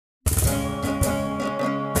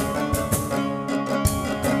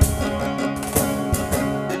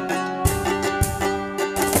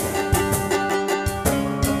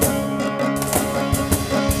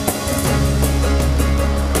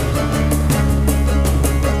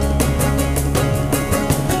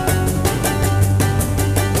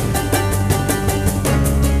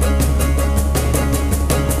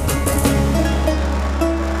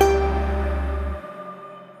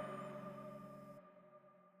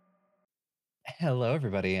Hello,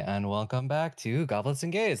 everybody, and welcome back to Goblets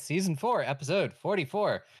and Gays, Season 4, Episode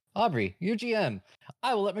 44. Aubrey, your GM.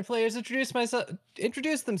 I will let my players introduce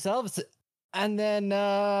themselves, and then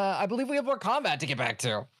I believe we have more combat to get back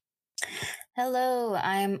to. Hello,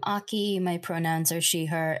 I'm Aki. My pronouns are she,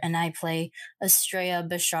 her, and I play Estrella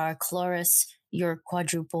Bashar Chloris, your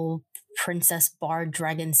quadruple princess bard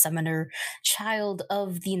dragon summoner, child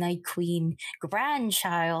of the Night Queen,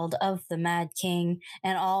 grandchild of the Mad King,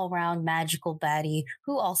 and all round magical baddie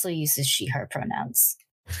who also uses she, her pronouns.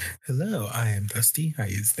 Hello, I am Dusty. I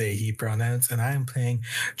use they, he pronouns, and I am playing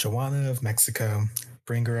Joanna of Mexico,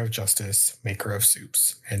 bringer of justice, maker of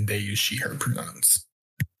soups, and they use she, her pronouns.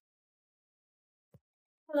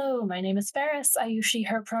 Hello, my name is Ferris. I use she,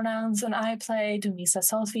 her pronouns, and I play Dumisa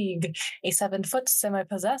Solfig, a 7-foot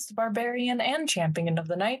semi-possessed barbarian and champion of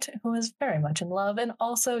the night who is very much in love and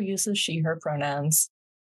also uses she, her pronouns.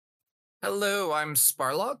 Hello, I'm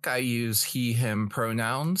Sparlock. I use he, him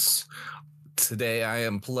pronouns. Today I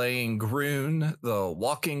am playing Groon, the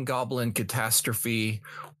walking goblin catastrophe,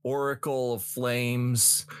 oracle of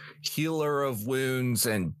flames, healer of wounds,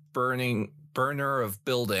 and burner of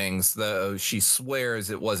buildings, though she swears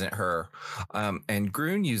it wasn't her. And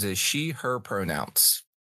Groon uses she, her pronouns.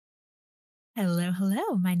 Hello.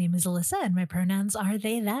 My name is Alyssa, and my pronouns are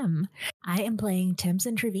they, them. I am playing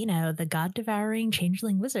Timson Trevino, the god-devouring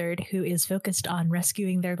changeling wizard who is focused on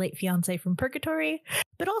rescuing their late fiancé from purgatory,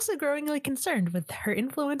 but also growingly concerned with her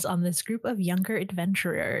influence on this group of younger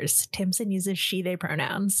adventurers. Timson uses she, they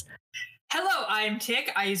pronouns. Hello, I am Tick.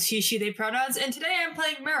 I use he, she, they pronouns, and today I am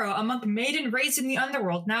playing Mero, a monk maiden raised in the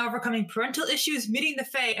underworld, now overcoming parental issues, meeting the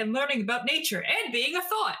Fae, and learning about nature, and being a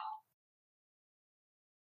thought.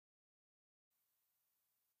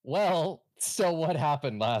 Well, so what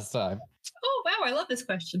happened last time? Oh, wow, I love this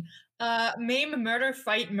question. Maim, murder,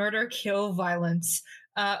 fight, murder, kill, violence.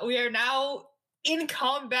 We are now in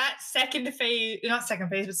combat, second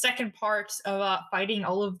part of fighting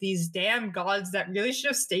all of these damn gods that really should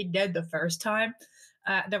have stayed dead the first time.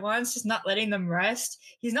 The one's just not letting them rest.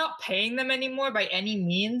 He's not paying them anymore by any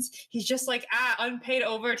means. He's just like, unpaid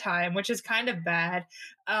overtime, which is kind of bad.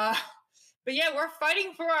 But yeah, we're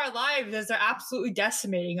fighting for our lives as they're absolutely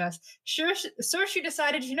decimating us. So she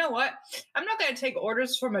decided, you know what? I'm not going to take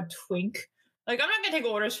orders from a twink. Like, I'm not going to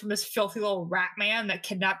take orders from this filthy little rat man that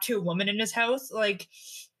kidnapped 2 women in his house. Like,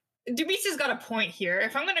 Dubisa's got a point here.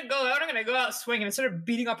 If I'm going to go out, I'm going to go out swinging instead of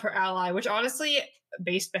beating up her ally, which honestly,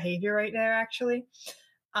 based behavior right there, actually.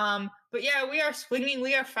 But yeah, we are swinging,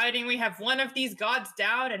 we are fighting. We have one of these gods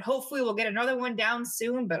down, and hopefully we'll get another one down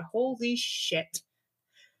soon, but holy shit.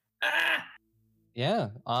 Yeah,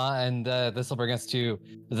 and this will bring us to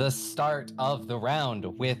the start of the round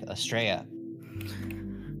with Estrella.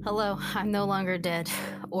 Hello, I'm no longer dead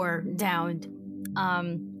or downed.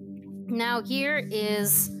 Now here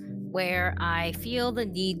is where I feel the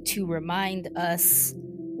need to remind us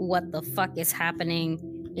what the fuck is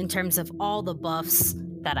happening in terms of all the buffs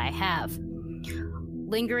that I have.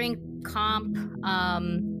 Lingering comp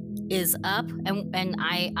is up, and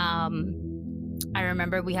I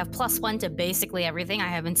remember we have +1 to basically everything. I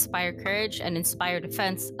have Inspired Courage and Inspired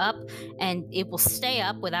Defense up, and it will stay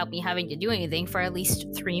up without me having to do anything for at least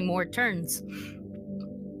 3 more turns.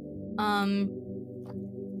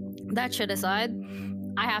 That shit aside,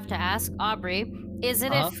 I have to ask Aubrey, is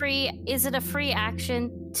it a free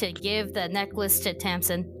action to give the necklace to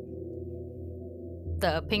Tamsin?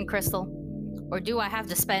 The pink crystal? Or do I have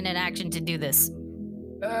to spend an action to do this?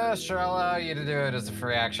 Sure, I'll allow you to do it as a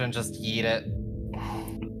free action. Just eat it.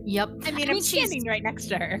 Yep. I mean, I'm standing right next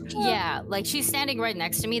to her. Yeah, like she's standing right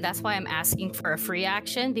next to me. That's why I'm asking for a free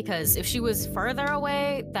action, because if she was further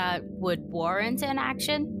away, that would warrant an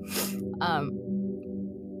action.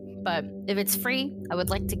 But if it's free, I would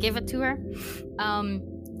like to give it to her.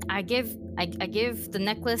 I give the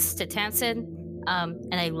necklace to Tamsin,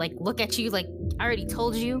 and I like look at you like I already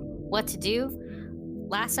told you what to do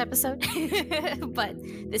last episode, but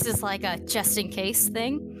this is like a just in case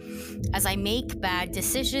thing, as I make bad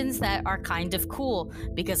decisions that are kind of cool,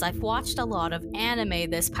 because I've watched a lot of anime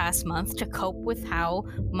this past month to cope with how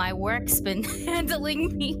my work's been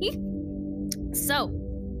handling me. So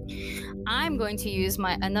I'm going to use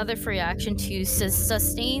my another free action to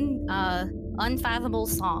sustain Unfathomable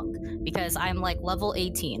Song, because I'm like level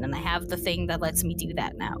 18 and I have the thing that lets me do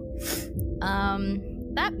that now.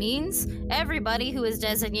 That means everybody who is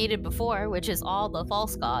designated before, which is all the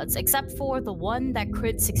false gods, except for the one that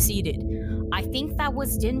crit succeeded. I think that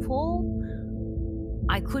was Dinful.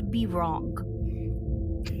 I could be wrong.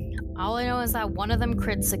 All I know is that one of them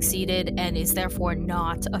crit succeeded and is therefore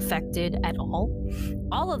not affected at all.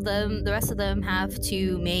 All of them, the rest of them, have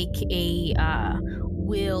to make a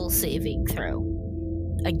will saving throw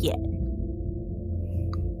again.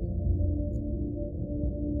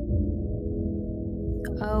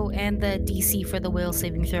 Oh, and the DC for the will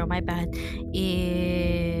saving throw, my bad,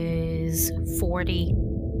 is 40.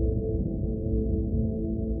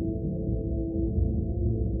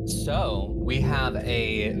 So we have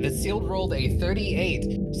the sealed rolled a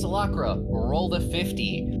 38, Salakra rolled a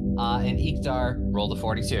 50, and Ikdar rolled a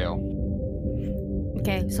 42.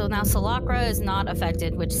 Okay, so now Salakra is not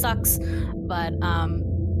affected, which sucks, but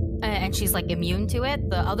and she's like immune to it.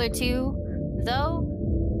 The other two, though,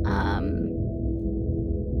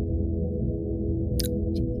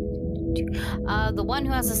 the one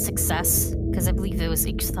who has a success, because I believe it was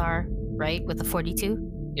Ikdar, right, with the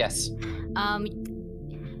 42. Yes.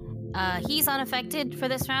 He's unaffected for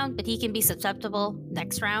this round, but he can be susceptible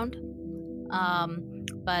next round.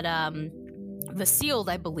 The sealed,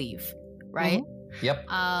 I believe, right? Mm-hmm. Yep.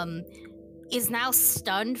 Is now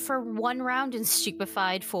stunned for 1 round and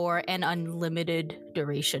stupefied for an unlimited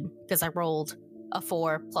duration because I rolled a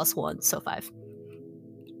 4 + 1, so 5.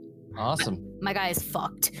 Awesome. My guy is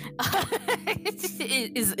fucked.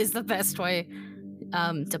 is the best way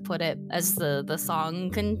to put it as the song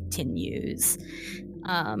continues.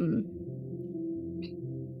 I'm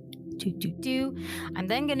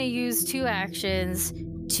then gonna use 2 actions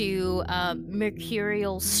to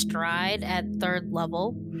Mercurial Stride at 3rd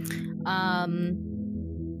level.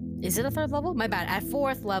 Is it a 3rd level? My bad. At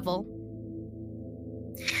 4th level.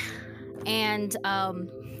 And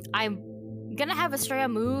I'm gonna have Estrella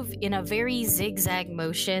move in a very zigzag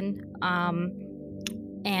motion.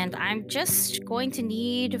 And I'm just going to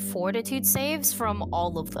need fortitude saves from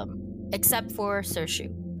all of them, except for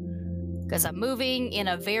Sershu. Because I'm moving in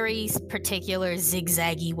a very particular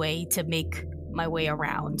zigzaggy way to make my way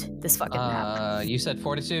around this fucking map. You said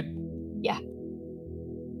fortitude? Yeah.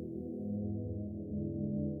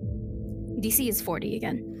 DC is 40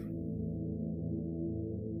 again.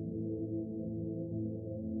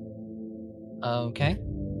 Okay.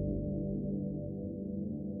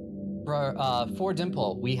 For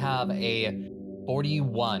Dimple, we have a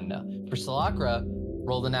 41. For Salakra,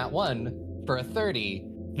 rolled a nat 1 for a 30.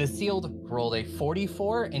 The sealed rolled a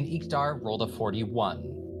 44, and Ikdar rolled a 41.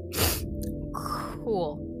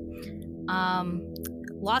 Cool.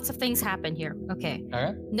 Lots of things happen here. Okay. All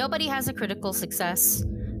right. Nobody has a critical success.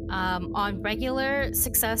 On regular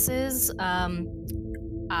successes,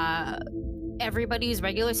 everybody's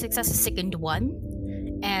regular success is sickened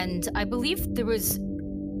 1. And I believe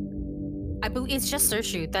it's just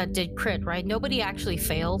Sershu that did crit, right? Nobody actually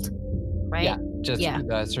failed, right? Yeah, just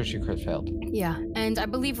Sershu crit failed. Yeah, and I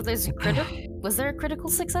believe there's a critical. Was there a critical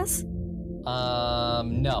success?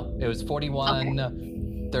 No. It was 41,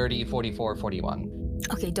 Okay. 30, 44, 41.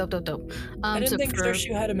 Okay, dope. I didn't think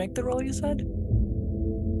Sershu had to make the roll, you said?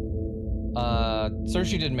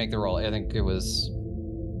 Sershu didn't make the roll. I think it was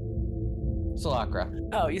Salakra.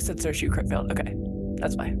 Oh, you said Sershu crit failed. Okay.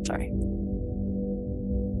 That's fine. Sorry.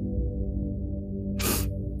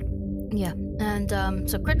 Yeah, and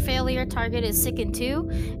so crit failure target is sickened 2,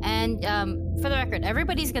 and for the record,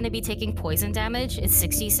 everybody's going to be taking poison damage. It's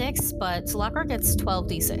 66, but Salakra gets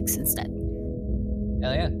 12d6 instead.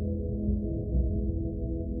 Hell yeah.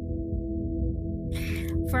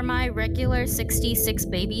 For my regular 66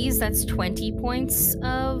 babies, that's 20 points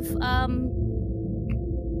of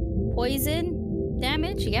poison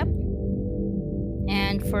damage. Yep.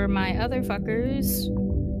 And for my other fuckers,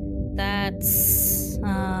 that's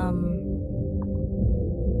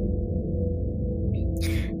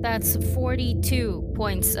 42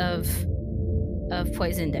 points of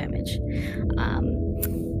poison damage.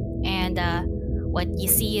 What you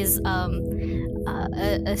see is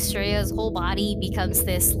Estrella's whole body becomes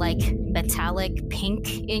this like metallic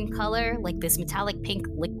pink in color, like this metallic pink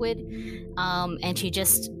liquid, and she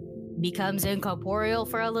just becomes incorporeal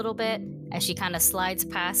for a little bit as she kind of slides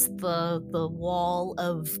past the wall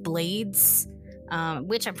of blades,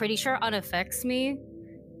 which I'm pretty sure unaffects me.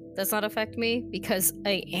 Does not affect me because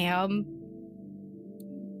I'm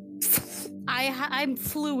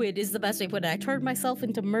fluid is the best way to put it. I turned myself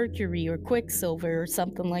into mercury or quicksilver or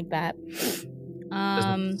something like that.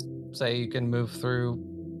 Say you can move through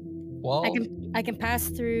walls. I can pass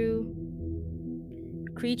through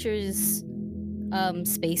creatures'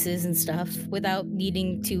 spaces and stuff without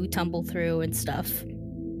needing to tumble through and stuff.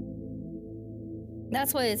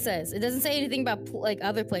 That's what it says. It doesn't say anything about like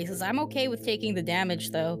other places. I'm okay with taking the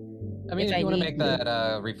damage though. I mean, if you want to make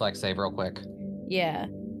that reflex save real quick. Yeah.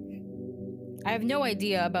 I have no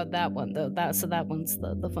idea about that one though. That one's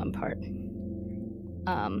the fun part.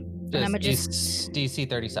 And I'm just DC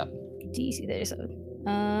 37. DC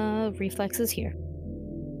 37. Reflexes here.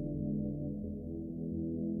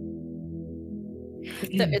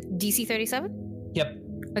 DC 37? Yep.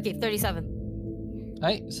 Okay, 37. All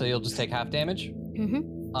right, so you'll just take half damage.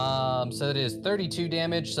 Mm-hmm. So it is 32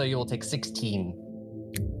 damage, so you will take 16.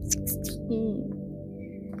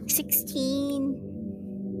 16.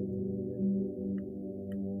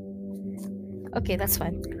 Okay, that's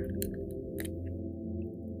fine.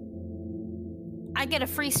 I get a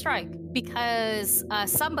free strike because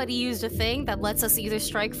somebody used a thing that lets us either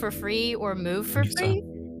strike for free or move for free.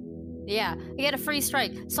 Yeah, I get a free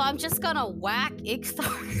strike. So I'm just gonna whack Ixthar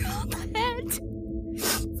on the head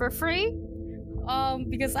for free.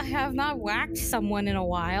 Because I have not whacked someone in a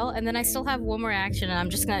while, and then I still have one more action, and I'm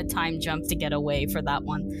just gonna time jump to get away for that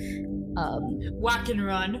one. Whack and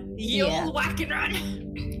run. Yeah. Whack and run.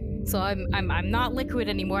 So I'm not liquid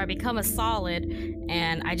anymore. I become a solid,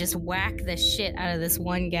 and I just whack the shit out of this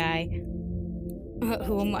one guy,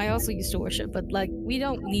 whom I also used to worship. But like, we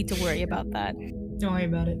don't need to worry about that. Don't worry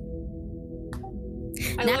about it.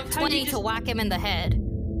 Nat 20 to whack him in the head.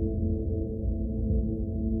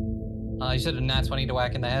 You said a nat 20 to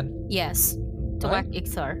whack in the head? Yes, to whack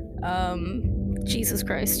Ixthar. Jesus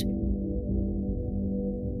Christ.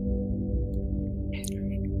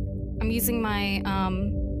 I'm using my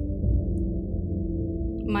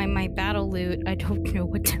my battle loot. I don't know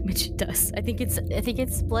what damage it does. I think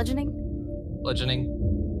it's bludgeoning. Bludgeoning.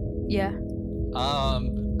 Yeah.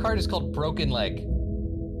 Card is called Broken Leg.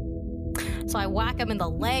 So I whack him in the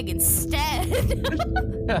leg instead.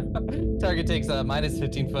 Target takes a minus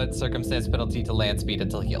 15-foot circumstance penalty to land speed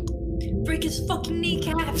until healed. Break his fucking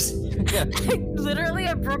kneecaps. Yeah. Literally,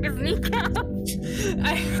 I broke his kneecap.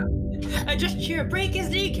 I just hear break his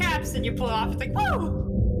kneecaps, and you pull it off. It's like, whoa!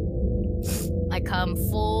 I come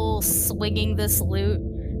full swinging this loot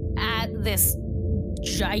at this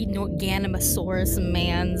Giganosaurus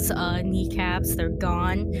man's kneecaps. They're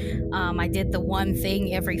gone. I did the one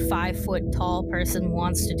thing every 5 foot tall person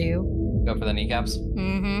wants to do. Go for the kneecaps.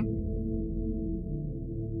 Mm-hmm.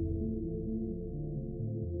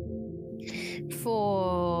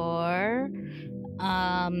 For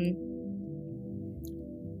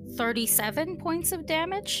 37 points of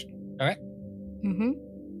damage. All right. Mm-hmm.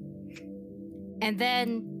 And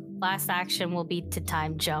then last action will be to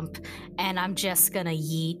time jump, and I'm just gonna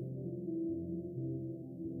yeet.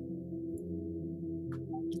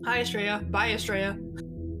 Hi, Estrella. Bye, Estrella.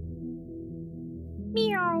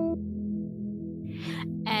 Meow.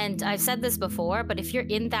 And I've said this before, but if you're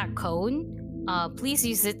in that cone, please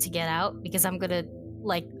use it to get out, because I'm gonna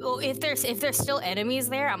if there's still enemies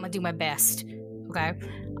there, I'm gonna do my best. Okay.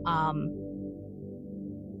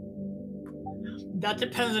 That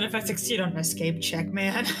depends on if I succeed on an escape check,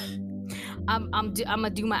 man. I'm gonna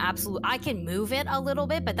do my absolute. I can move it a little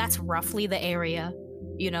bit, but that's roughly the area.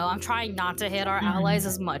 You know, I'm trying not to hit our allies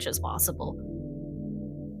as much as possible.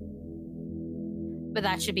 But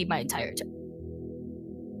that should be my entire turn.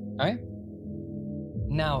 All right.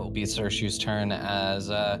 Now it will be Sershu's turn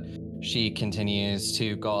as she continues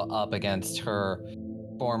to go up against her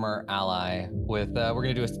former ally with, we're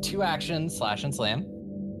going to do a 2-action slash and slam.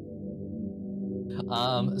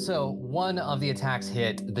 So one of the attacks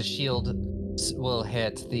hit, the shield will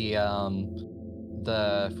hit, the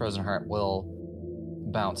Frozen Heart will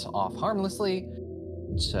bounce off harmlessly.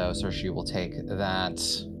 So Sershu will take that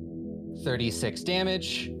 36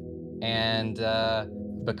 damage and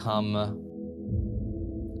become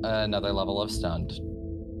another level of stunned.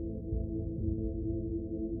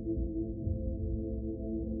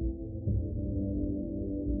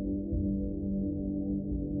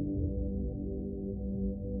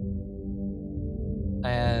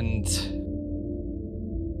 And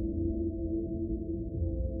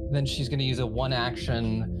then she's going to use a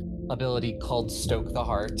 1-action ability called Stoke the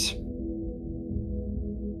Heart.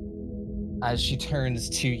 As she turns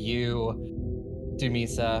to you,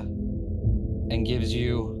 Dumisa, and gives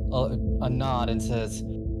you a nod and says,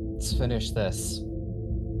 "Let's finish this."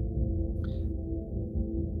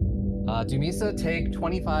 Dumisa, take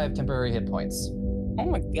 25 temporary hit points. Oh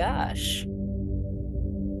my gosh.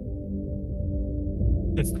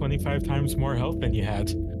 It's 25 times more health than you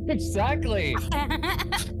had. Exactly.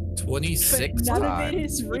 26 None of times. it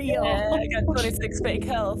is real. Yeah, I got 26 fake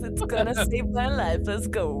health. It's gonna save my life. Let's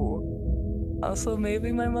go. Also,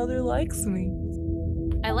 maybe my mother likes me.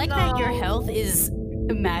 I like that your health is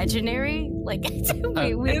imaginary. Like,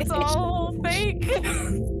 It's all fake.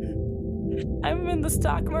 I'm in the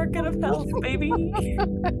stock market of health, baby.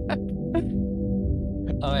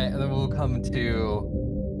 Alright, and then we'll come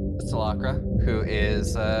to Salakra, who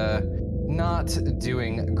is not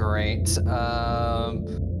doing great.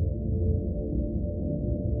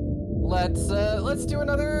 Let's do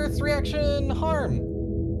another 3-action harm.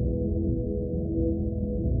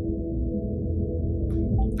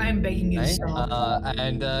 I'm begging you to Okay, stop.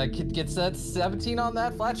 and Kid gets that 17 on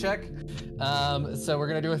that flat check. So we're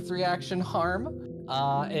gonna do a 3-action harm.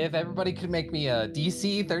 If everybody could make me a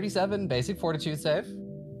DC 37 basic fortitude save.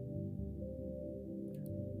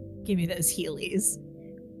 Give me those Heelys.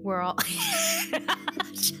 We're all.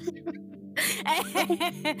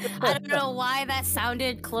 I don't know why that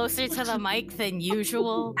sounded closer to the mic than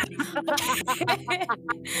usual,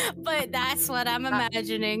 but that's what I'm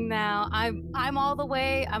imagining now. I'm all the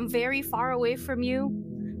way. I'm very far away from you,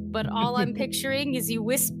 but all I'm picturing is you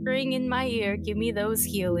whispering in my ear, "Give me those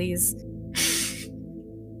Heelys."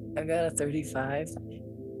 I got a 35.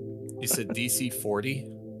 You said DC 40?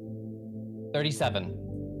 37.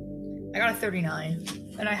 I got a 39,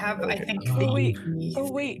 and I have, I think, Oh, wait. 80.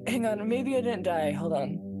 Oh, wait. Hang on. Maybe I didn't die. Hold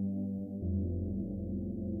on.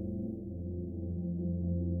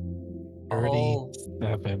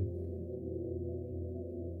 37.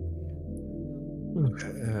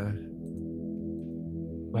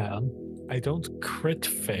 Well, I don't crit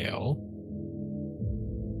fail.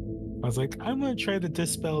 I was like, I'm gonna try to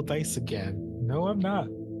dispel dice again. No, I'm not.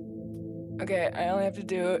 Okay, I only have to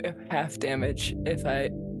do half damage because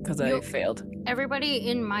I You'll- failed. Everybody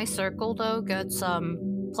in my circle though gets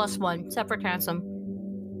 +1, except for Ransom.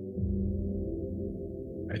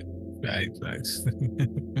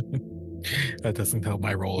 That doesn't help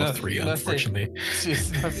my roll No, of 3, no unfortunately.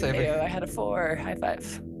 She's not saving. Ayo, I had a 4. High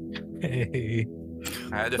five. Hey.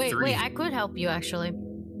 I had a Wait, 3. I could help you actually.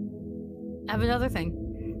 I have another thing.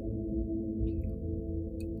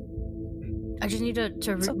 I just need to It's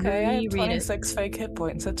okay. I have reread it. 26 fake hit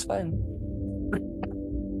points. It's fine.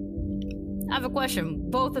 I have a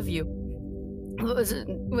question, both of you. What was it?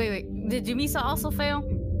 Wait. Did Dumisa also fail?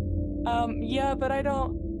 Yeah, but I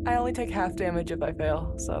only take half damage if I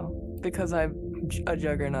fail. So because I'm a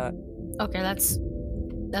juggernaut. Okay, that's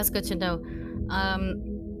good to know.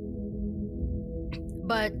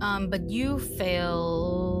 But you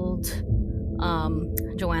failed,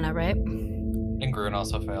 Joanna, right? And Grun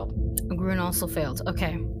also failed. Grun also failed.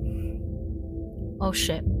 Okay. Oh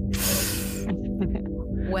shit.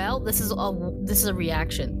 Well, this is a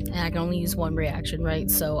reaction, and I can only use one reaction, right?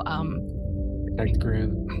 So Protect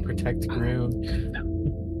Groon. Protect Groon.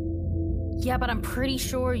 yeah, but I'm pretty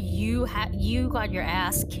sure you got your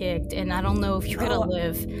ass kicked, and I don't know if you're gonna Oh.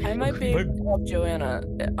 live. I might be able to help Joanna.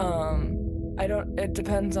 I don't. It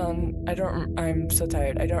depends on. I'm so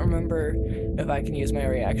tired. I don't remember if I can use my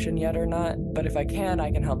reaction yet or not. But if I can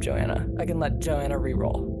help Joanna. I can let Joanna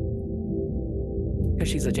re-roll because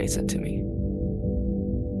she's adjacent to me,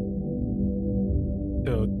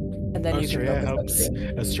 So and then you can Estrella focus on helps.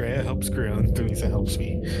 Groon. Estrella helps Groon. Dumisa helps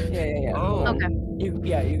me. Yeah. Oh, Okay.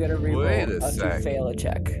 You gotta re-roll Wait a if you sec. fail a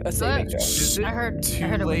check, a saving throw. is it I heard too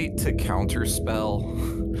a- late to counterspell?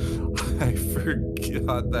 I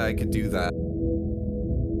forgot that I could do that.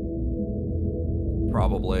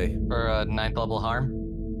 Probably. For a 9th level harm.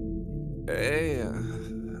 Hey,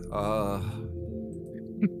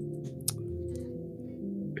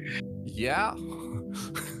 yeah.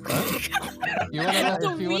 You wanna,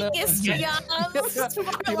 The if you wanna, weakest if job,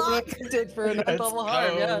 you wanna dig for a 9th level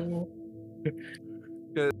harm,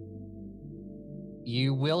 yeah.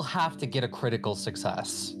 You will have to get a critical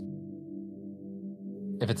success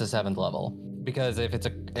if it's a 7th level, because if it's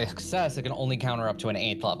a success, it can only counter up to an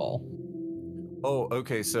 8th level. Oh,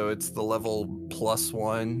 okay. So it's the level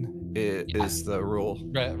 +1 is the rule.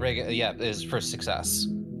 Yeah, is for success.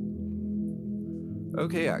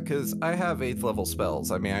 Okay, yeah, because I have 8th level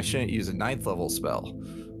spells. I mean, I shouldn't use a 9th level spell,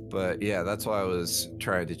 but yeah, that's why I was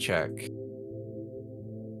trying to check.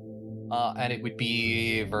 And it would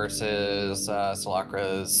be versus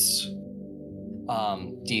Salakra's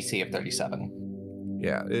DC of 37.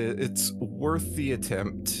 Yeah, it's worth the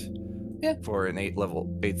attempt. Yeah. For an 8th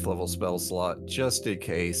level spell slot, just in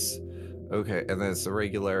case. Okay, and then it's the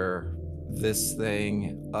regular this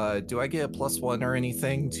thing. Do I get a +1 or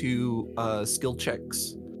anything to skill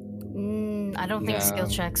checks? I don't think skill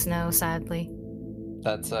No. checks. No, sadly.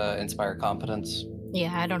 That's Inspire Competence.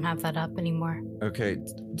 Yeah, I don't have that up anymore. Okay,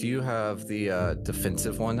 do you have the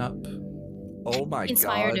defensive one up? Oh my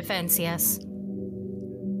Inspire god. defense, yes.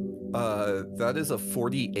 That is a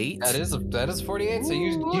 48. That is 48, so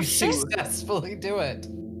you Ooh, shit. successfully do it.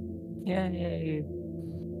 Yeah.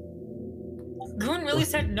 Grun really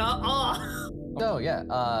said no. Oh So yeah,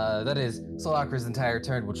 that is Solakri's entire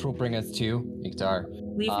turn, which will bring us to Iktar.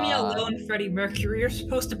 Leave me alone, Freddie Mercury. You're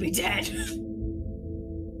supposed to be dead.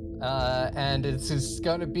 And it's just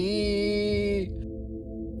gonna be.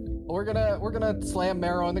 We're gonna slam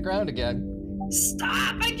Marrow on the ground again.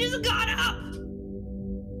 Stop! I just got up.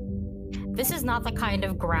 This is not the kind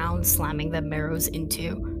of ground slamming that Marrow's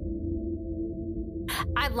into.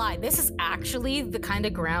 I lied. This is actually the kind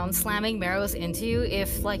of ground slamming Marrow's into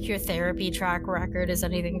if, like, your therapy track record is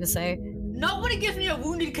anything to say. Nobody gives me a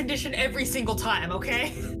wounded condition every single time,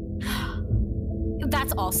 okay?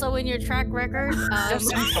 That's also in your track record.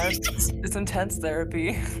 It's intense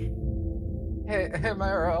thaerapy. Hey,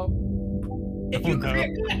 Marrow. If you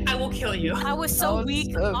crit me, I will kill you. I was so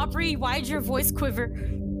weak. Aubrey, why'd your voice quiver?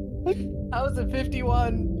 I was at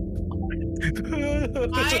 51.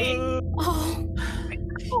 Oh.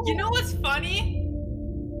 You know what's funny?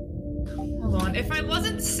 Hold on. If I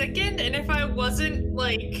wasn't sickened and if I wasn't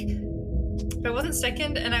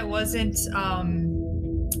sickened and I wasn't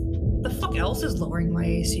the fuck else is lowering my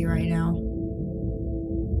AC right now?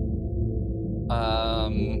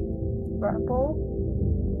 Grapple.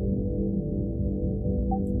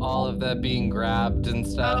 All of that being grabbed and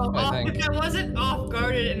stuff, I think. If I wasn't off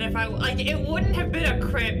guarded and if I it wouldn't have been a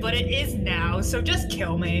crit, but it is now, so just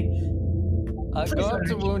kill me. Go up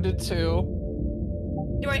to wounded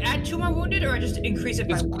 2. Do I add 2 more wounded or I just increase it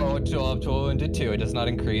by Just 1? go up to wounded 2. It does not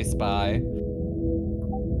increase by.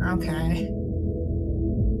 Okay.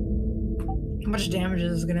 How much damage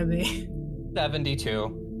is this gonna be? 72.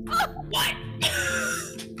 What?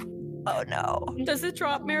 Oh no. Does it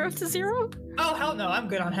drop Marrow to 0? Oh hell no, I'm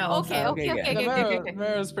good on health. Okay.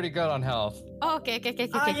 Marrow's pretty good on health. Okay.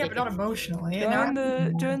 Yeah, but not emotionally. Join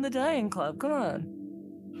the dying club. Come on.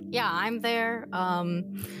 Yeah, I'm there.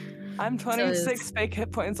 I'm 26 fake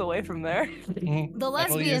hit points away from there. The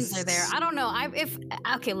lesbians are there. I don't know.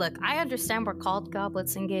 Okay, look, I understand we're called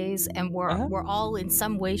goblets and gays, and we're all in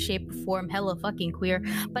some way, shape, or form hella fucking queer.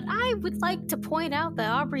 But I would like to point out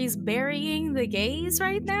that Aubrey's burying the gays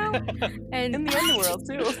right now, and In the underworld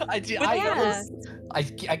too.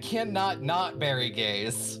 I cannot not bury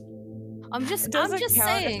gays. I'm just Does it count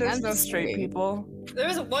saying. if there's I'm no just straight saying. people? There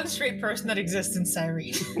is one straight person that exists in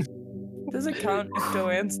Cyrene. Does it count if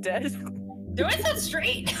Joanne's dead? Joanne's not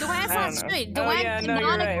straight. Joanne's I not don't know. straight. Oh, Joanne yeah, no, you're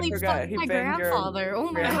right. I canonically forgot. fucked He my banged your grandfather. Oh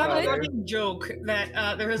my I have a god. grandfather. running joke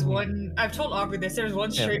that there is one. I've told Aubrey this. There's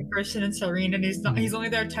one straight person in Cyrene, and he's not. He's only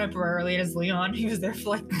there temporarily. It is Leon. He was there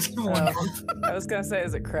for like 1 month. I was gonna say,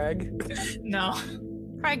 is it Craig? No.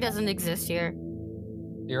 Craig doesn't exist here.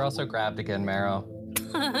 You're also grabbed again, Marrow.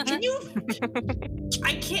 Can you?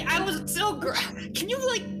 I can't. I was still. Can you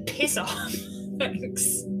like piss off?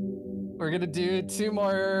 Thanks. We're gonna do 2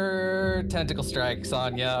 more tentacle strikes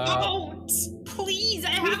on ya. Don't! Please, I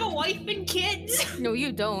have a wife and kids. No,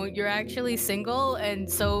 you don't. You're actually single, and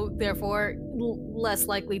so therefore less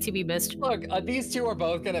likely to be missed. Look, these 2 are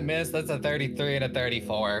both gonna miss. That's a 33 and a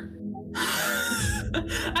 34.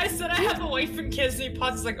 I said I have a wife and kids, and he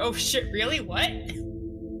pauses like, oh shit, really? What?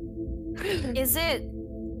 Is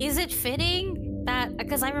it fitting that,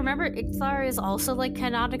 because I remember Ikthar is also like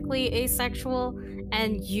canonically asexual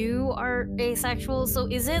and you are asexual, so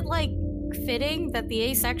is it like fitting that the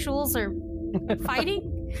asexuals are fighting?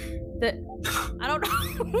 That I don't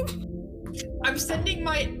know. I'm sending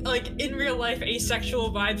my like in real life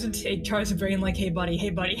asexual vibes into Char's brain like, hey buddy,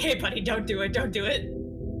 don't do it.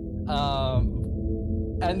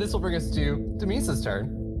 And this will bring us to Demisa's turn.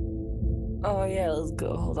 Oh yeah, let's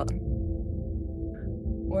go. Hold on.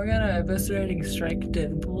 We're gonna eviscerating strike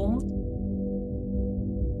Dimple.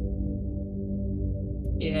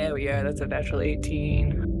 Yeah, we are. That's a natural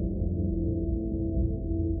 18.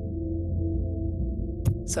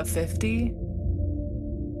 So 50?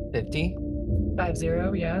 50.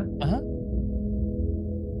 50, yeah.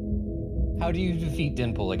 How do you defeat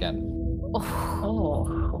Dimple again? Oh.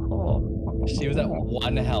 She was at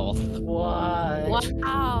 1 health. What?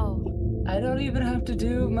 Wow. I don't even have to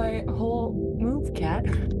do my whole move, cat.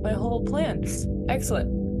 My whole plan.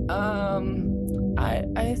 Excellent.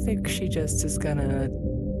 I think she just is gonna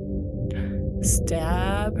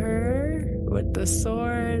stab her with the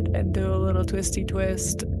sword and do a little twisty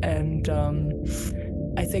twist and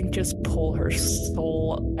I think just pull her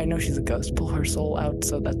soul. I know she's a ghost. Pull her soul out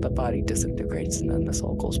so that the body disintegrates and then the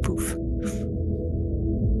soul goes poof.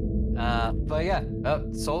 But yeah,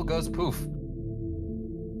 soul goes poof.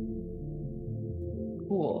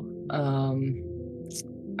 Cool.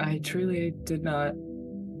 I truly did not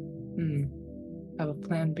have a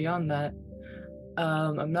plan beyond that.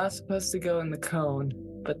 I'm not supposed to go in the cone,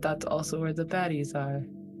 but that's also where the baddies are.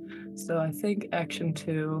 So I think action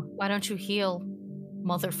 2. Why don't you heal,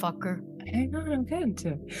 motherfucker? Hang on, I'm getting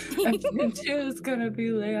to. Action 2 is gonna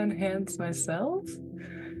be lay on hands myself.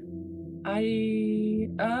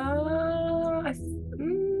 Hang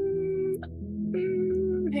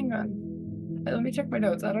on. Let me check my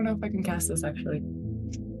notes. I don't know if I can cast this actually.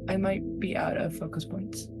 I might be out of focus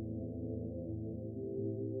points.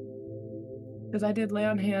 Because I did lay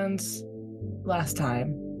on hands last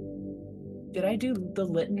time. Did I do the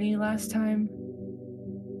litany last time?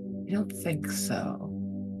 I don't think so.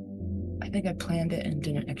 I think I planned it and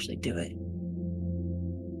didn't actually do it.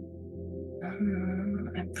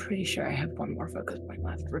 I'm pretty sure I have one more focus point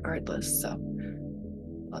left regardless, so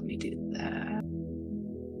let me do that.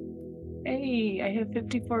 Hey, I have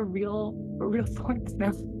 54 real points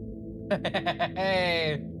now.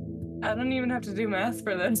 Hey. I don't even have to do math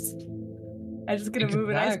for this. I'm just gonna move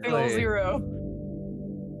an ice below Exactly. 0.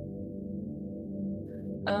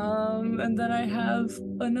 And then I have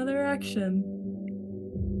another action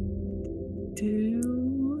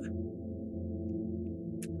to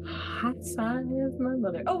high-five my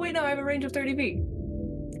mother. Oh wait, no, I have a range of 30 feet.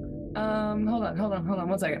 Hold on.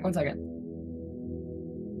 1 second.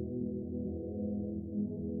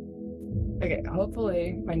 Okay,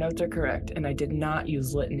 hopefully my notes are correct, and I did not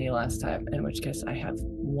use litany last time, in which case I have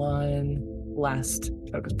one last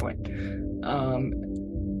focus point.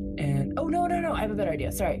 And oh no, I have a better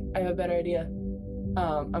idea. Sorry, I have a better idea.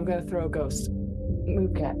 I'm gonna throw a ghost.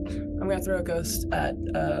 Move cat. I'm gonna throw a ghost at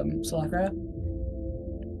Solakra.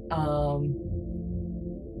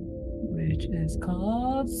 Which is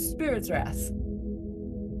called Spirit's Wrath.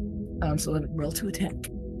 So let me roll to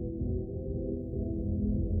attack.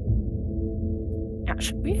 Now,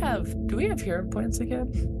 do we have hero points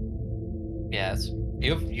again? Yes.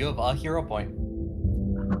 You have a hero point.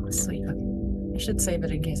 Oh, sweet. Okay. I should save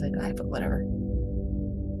it in case I die, but whatever.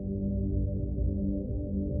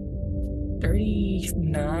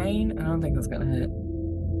 39? I don't think that's gonna hit.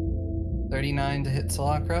 39 to hit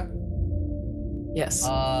Solakra. Yes.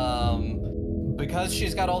 Because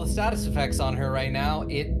she's got all the status effects on her right now,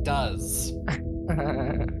 it does.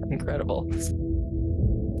 Incredible.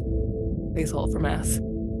 Please hold for math.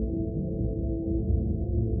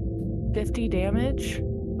 50 damage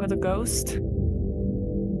with a ghost.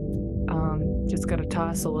 Just gonna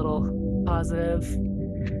toss a little positive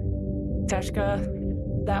Teshka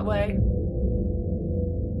that way.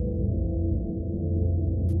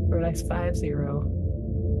 For a nice 5-0.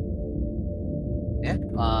 Yeah.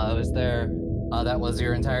 That was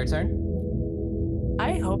your entire turn?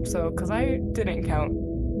 I hope so, because I didn't count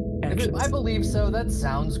actions. I believe so. That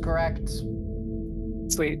sounds correct.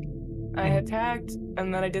 Sweet. I attacked,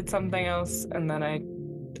 and then I did something else, and then I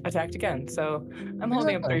attacked again. So I'm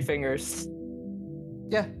holding up 3 fingers.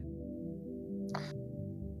 Yeah.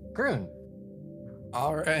 Groon.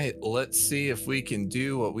 All right, let's see if we can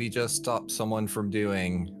do what we just stopped someone from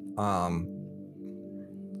doing.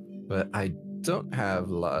 But I don't have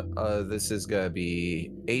this is gonna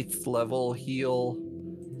be 8th level heal,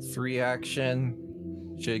 3 action.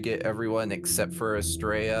 Should get everyone except for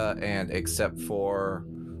Estrella and except for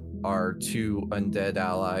our 2 undead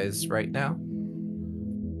allies right now.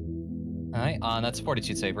 All right. That's a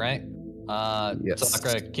fortitude save, right? Yes.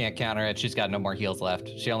 Solakra can't counter it. She's got no more heals left.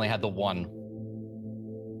 She only had the 1.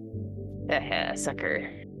 Sucker.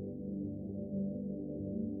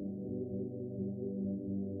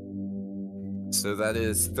 So that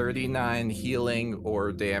is 39 healing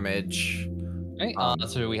or damage. Right.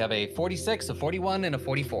 So we have a 46, a 41, and a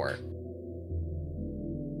 44.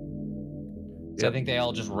 So I Yep. think they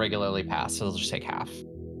all just regularly pass, so they'll just take half.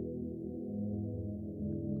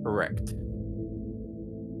 Correct.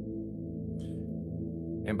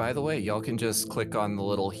 And by the way, y'all can just click on the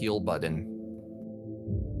little heal button.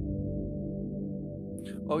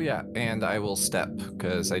 Oh yeah, and I will step,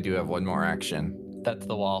 because I do have 1 more action. That's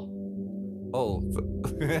the wall. Oh,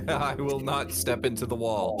 I will not step into the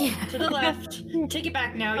wall. To the left. Take it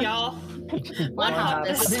back now, y'all. One hop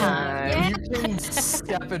this this time. time. You can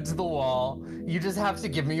step into the wall. You just have to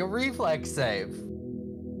give me a reflex save.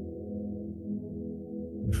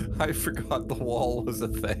 I forgot the wall was a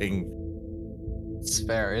thing. It's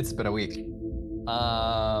fair. It's been a week.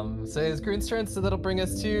 So it's Groon's turn, so that'll bring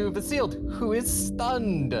us to Vasilde, who is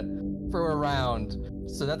stunned for a round.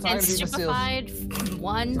 So that's not And going to be Vasilde. stupefied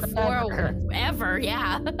 1 for ever,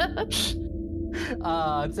 yeah.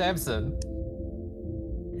 Samson.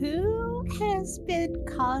 Who has been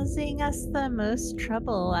causing us the most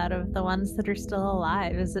trouble out of the ones that are still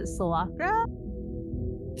alive? Is it Solakra?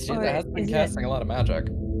 She Or has been is it- casting a lot of magic.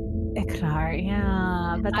 Ikthar,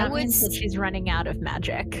 yeah, but I that would means that s- she's running out of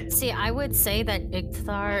magic. See, I would say that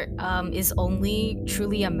Ikthar is only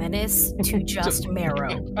truly a menace to just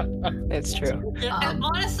Marrow. It's true. And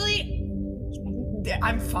honestly,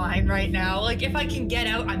 I'm fine right now. Like, if I can get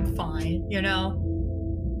out, I'm fine, you know?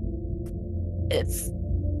 It's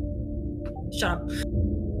Shut up.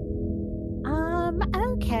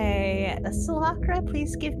 Okay. Solakra,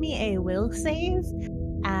 please give me a will save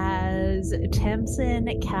as Tamsin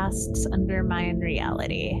casts Undermine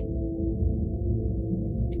Reality.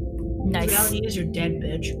 Nice. Reality is you're dead,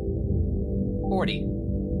 bitch. 40.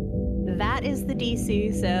 That is the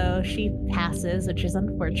DC, so she passes, which is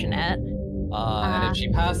unfortunate. And if she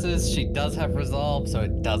passes, she does have resolve, so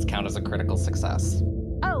it does count as a critical success.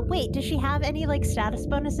 Oh, wait, does she have any like status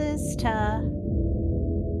bonuses to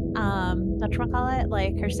whatchamacallit,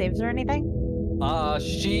 like her saves or anything?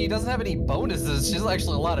 She doesn't have any bonuses. She's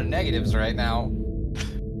actually a lot of negatives right now.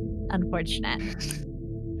 Unfortunate.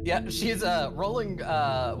 Yeah, she's rolling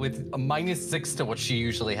with a -6 to what she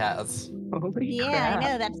usually has. holy Yeah, crap. I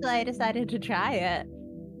know. That's why I decided to try it.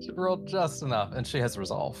 She rolled just enough, and she has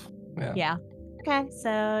resolve. Yeah. Yeah. Okay,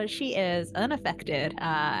 so she is unaffected,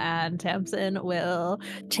 and Tamsin will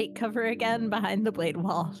take cover again behind the blade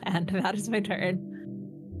wall, and that is my turn.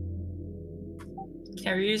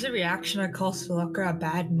 Can I use a reaction? I call Solakra a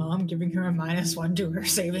bad mom, giving her a -1 to her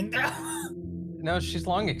saving throw. No, she's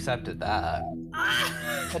long accepted that.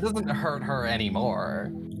 It doesn't hurt her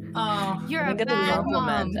anymore. Oh, You're I a think it's a bad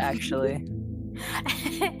compliment, mom. actually.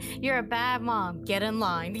 You're a bad mom. Get in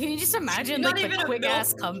line. Can you just imagine Not like even the a quick milk.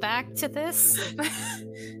 ass comeback to this?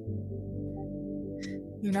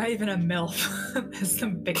 you're not even a MILF. That's the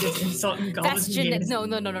biggest insult in That's Goblin Games. No.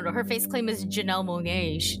 Her face claim is Janelle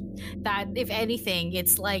Monáe. That if anything,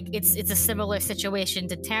 it's like it's a similar situation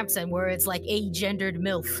to Tamsin, where it's like a gendered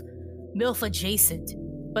MILF adjacent,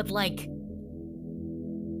 but like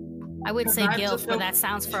I would Her say vibes are GILF, so- but that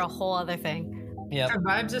sounds for a whole other thing. Yep. Her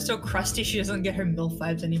vibes are so crusty she doesn't get her MILF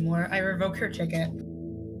vibes anymore. I revoke her ticket.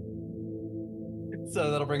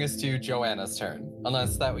 So that'll bring us to Joanna's turn.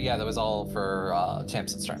 Unless that was all for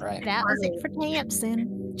Tamsin's turn, right? That was it for Tamsin.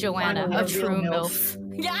 Joanna, Finally, a a real true MILF. MILF.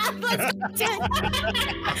 Yeah, let's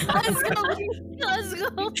go. Let's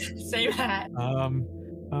go. Same hat.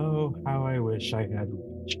 Oh, how I wish I had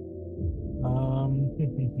reach.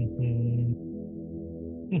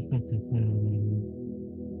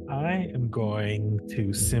 I am going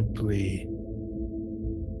to simply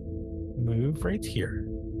move right here.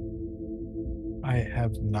 I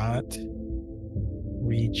have not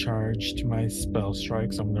recharged my spell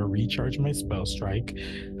strike, so I'm going to recharge my spell strike.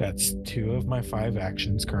 That's 2 of my 5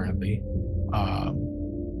 actions currently.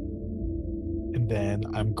 And then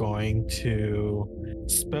I'm going to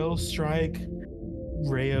spell strike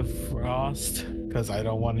Ray of Frost because I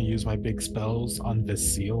don't want to use my big spells on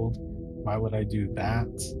this sealed. Why would I do that?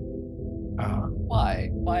 Why?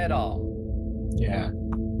 Why at all? Yeah.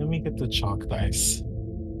 Let me get the chalk dice.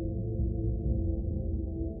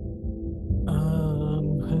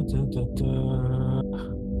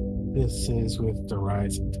 This is with the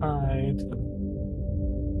rising tide.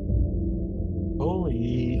 Oh,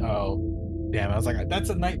 damn. I was like, that's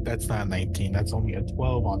that's not a 19. That's only a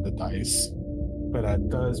 12 on the dice. But that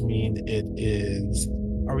does mean it is.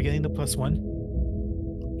 Are we getting the +1?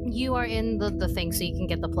 You are in the thing, so you can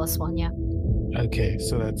get the +1. Yeah. Okay,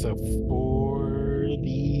 so that's a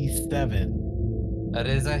 47. That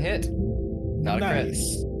is a hit. Not a crit.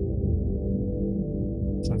 Nice.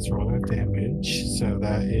 So let's roll that damage. So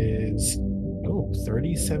that is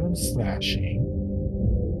 37 slashing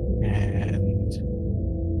and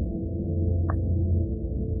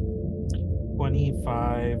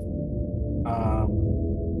 25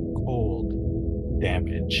 cold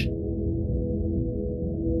damage.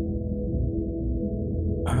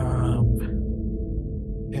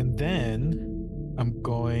 And then I'm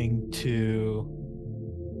going to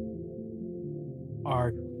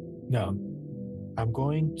I'm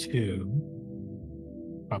going to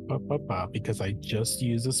because I just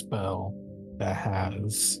used a spell that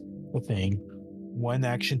has the thing 1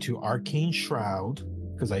 action to Arcane Shroud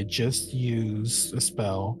because I just used a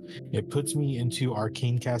spell. It puts me into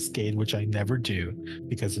Arcane Cascade, which I never do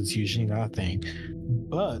because it's usually not a thing.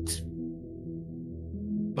 But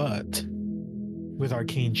with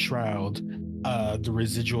Arcane Shroud, the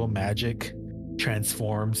residual magic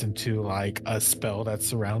transforms into like a spell that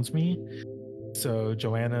surrounds me. So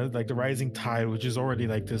Joanna, like the Rising Tide, which is already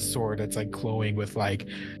like this sword that's like glowing with like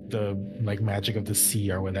the like magic of the sea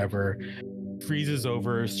or whatever, freezes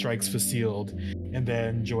over, strikes Faciled, and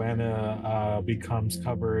then Joanna becomes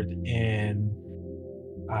covered in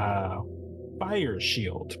Fire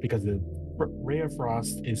Shield because the Ray of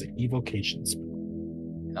Frost is an evocation spell.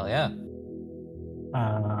 Hell yeah.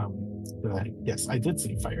 Yes, I did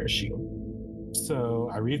say Fire Shield.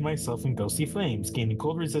 So I read myself in Ghostly Flames, gaining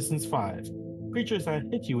cold resistance 5. Creatures that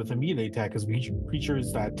hit you with a melee attack as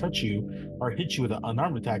creatures that touch you or hit you with an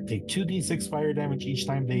unarmed attack take 2d6 fire damage each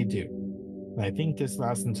time they do. And I think this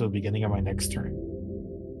lasts until the beginning of my next turn.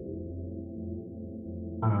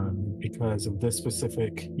 Because of this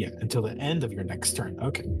specific, until the end of your next turn.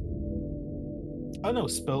 Okay. Oh no,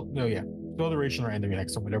 spell duration or end of your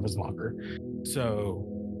next turn, whatever's longer. So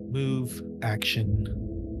move, action,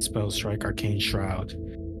 spell strike, arcane shroud.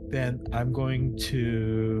 Then I'm going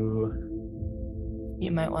to.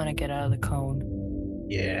 You might want to get out of the cone.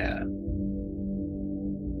 Yeah.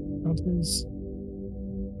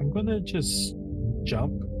 I'm gonna just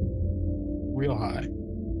jump real high.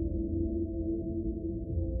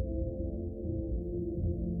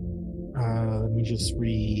 Let me just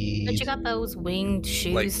read. But you got those winged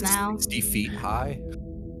shoes Like now. 60 feet high.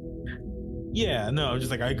 Yeah, no, just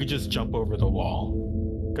like I could just jump over the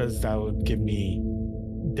wall because that would get me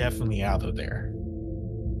definitely out of there.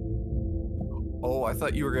 Oh, I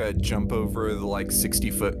thought you were gonna jump over the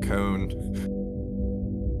 60-foot cone.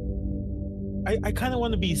 I kind of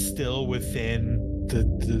want to be still within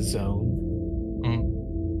the zone.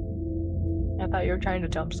 I thought you were trying to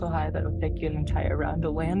jump so high that it would take you an entire round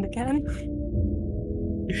to land again.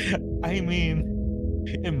 I mean,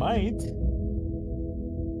 it might.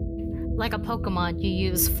 Like a Pokemon, you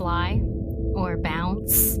use fly or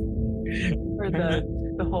bounce. Or the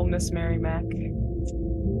whole Miss Mary Mac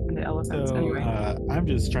and the elephants. So Anyway. I'm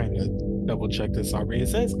just trying to double check this already. It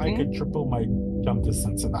says I could triple my jump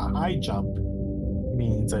distance, and a high jump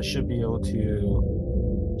means I should be able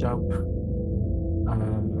to jump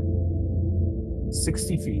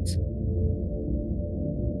 60 feet.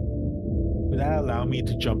 Would that allow me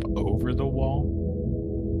to jump over the wall?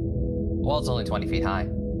 Well, it's only 20 feet high.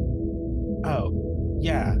 Oh,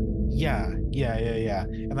 yeah.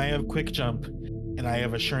 And I have quick jump, and I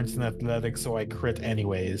have assurance and athletics, so I crit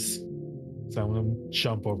anyways. So I'm gonna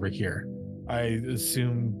jump over here. I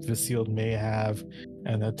assume the sealed may have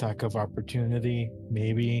an attack of opportunity,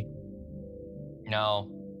 maybe. No.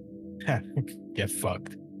 Get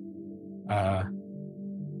fucked.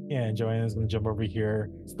 And Joanna's gonna jump over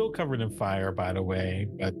here. Still covered in fire, by the way,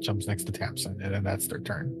 but jumps next to Tamsin, and then that's their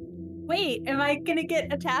turn. Wait, am I gonna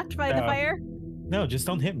get attacked by the No. fire? No, just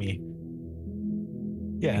don't hit me.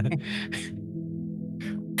 Yeah. Can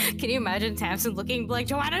you imagine Tamsin looking like,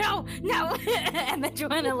 Joanna, no! And then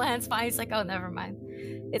Joanna lands fine. He's like, oh, never mind.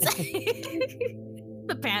 It's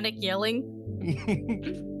the panic yelling.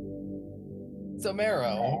 So,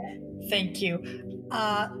 Marrow. Thank you.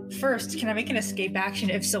 First, can I make an escape action?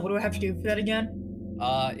 If so, what do I have to do for that again?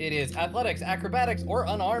 It is athletics, acrobatics, or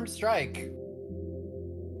unarmed strike.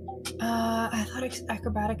 Athletics,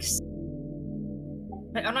 acrobatics.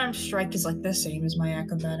 My unarmed strike is like the same as my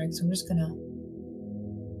acrobatics. I'm just gonna.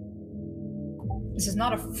 This is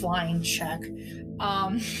not a flying check.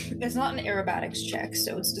 It's not an aerobatics check,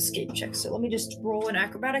 so it's an escape check. So let me just roll an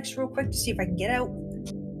acrobatics real quick to see if I can get out.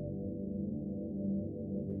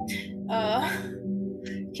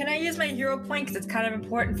 Can I use my hero point? Because it's kind of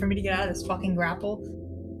important for me to get out of this fucking grapple.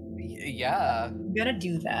 Yeah. I'm gonna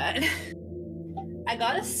do that. I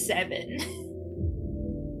got a 7.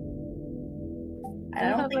 I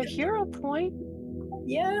don't have a hero point.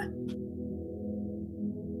 Yeah.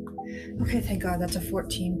 Okay, thank God. That's a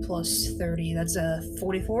 14 plus 30. That's a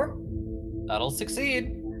 44. That'll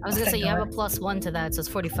succeed. I was gonna say Thank you have a God. +1 to that, so it's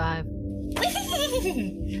 45.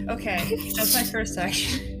 Okay, that's my first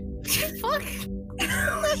action. Fuck!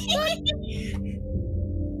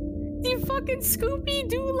 You fucking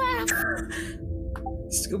Scooby-Doo laugh!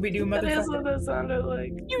 Scooby-Doo That is motherfucker. what that sounded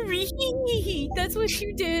like. You that's what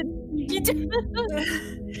you did. You did.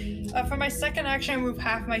 For my second action, I move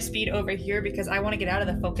half my speed over here because I want to get out of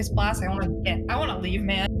the focus blast. I want to leave,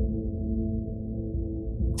 man.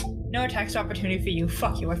 No attacks opportunity for you.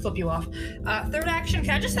 Fuck you. I flip you off. Third action,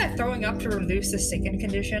 can I just start throwing up to reduce the sickened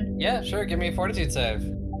condition? Yeah, sure. Give me a fortitude save.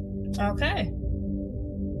 Okay.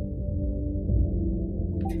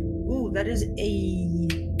 Ooh, that is a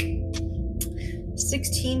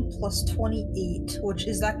 16 plus 28, which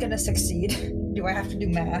is that gonna succeed? Do I have to do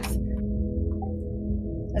math?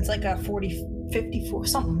 It's like a 40, 54,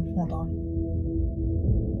 something. Hold on.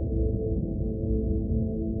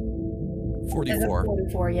 44.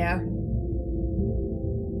 44, yeah.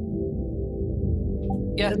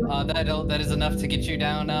 Yeah, that is enough to get you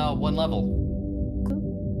down 1 level.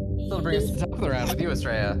 Still bring us to the top of the round with you,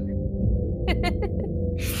 Estrella.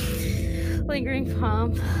 Lingering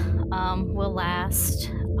palm. will last.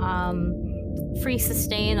 Free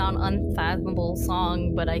sustain on Unfathomable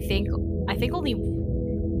Song, but I think only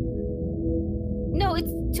no,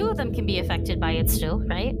 it's 2 of them can be affected by it still,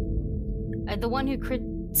 right? The one who crit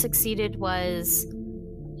succeeded was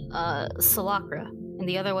Solakra, and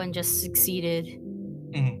the other one just succeeded.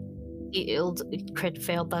 Crit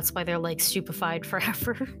failed. That's why they're like stupefied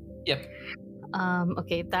forever. Yep.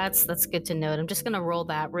 Okay, that's good to note. I'm just gonna roll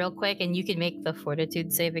that real quick, and you can make the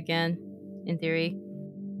fortitude save again, in theory.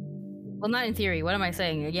 Well, not in theory. What am I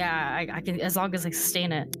saying? Yeah, I can, as long as I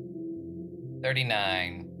sustain it.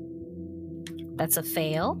 39. That's a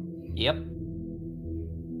fail. Yep.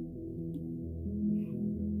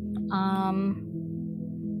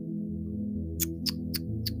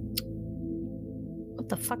 What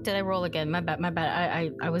the fuck did I roll again? My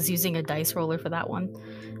bad. I was using a dice roller for that one.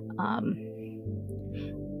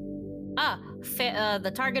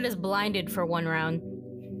 The target is blinded for 1 round.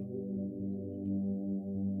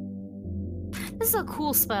 This is a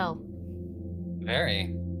cool spell.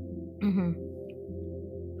 Very.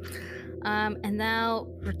 And now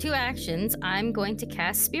for 2 actions, I'm going to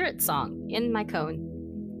cast Spirit Song in my cone.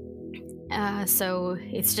 So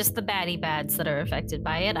it's just the baddie bads that are affected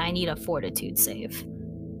by it. I need a fortitude save.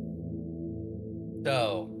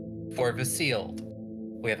 So, for Vasealed,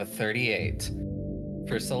 we have a 38.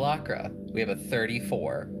 For Solakra, we have a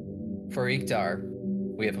 34. For Ikdar,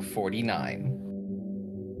 we have a 49.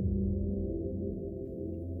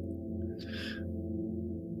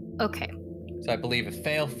 Okay. So I believe a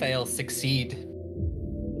fail, succeed.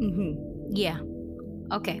 Yeah.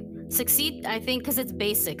 Okay. Succeed, I think, because it's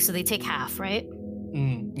basic, so they take half, right?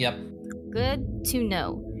 Yep. Good to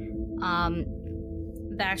know.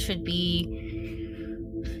 That should be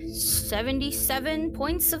 77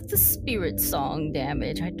 points of the Spirit Song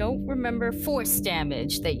damage. I don't remember force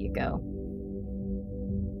damage. There you go.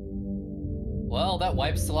 Well, that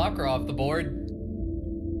wipes Solakra off the board.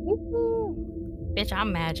 Woo-hoo. Bitch,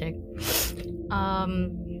 I'm magic.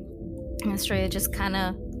 Estrella just kind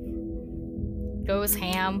of goes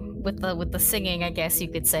ham with the singing, I guess you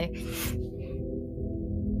could say.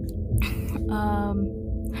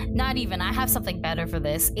 Not even. I have something better for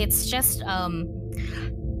this. It's just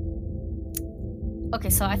okay,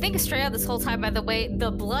 so I think Estrella this whole time, by the way,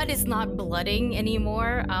 the blood is not blooding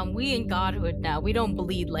anymore. We in Godhood now, we don't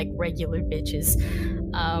bleed like regular bitches.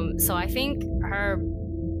 So I think her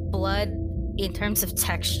blood, in terms of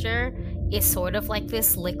texture, is sort of like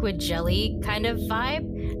this liquid jelly kind of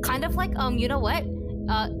vibe. Kind of like, you know what?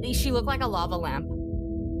 She looked like a lava lamp.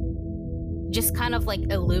 Just kind of like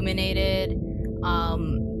illuminated.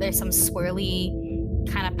 There's some swirly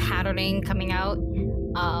kind of patterning coming out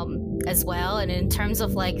as well. And in terms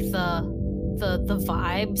of like the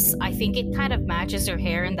vibes, I think it kind of matches her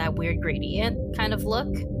hair in that weird gradient kind of look.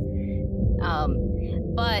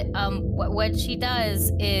 But what she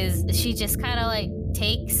does is she just kind of like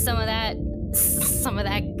takes some of that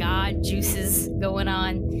god juices going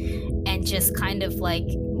on, and just kind of like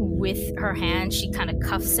with her hand she kind of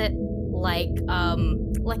cuffs it like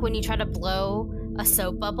when you try to blow a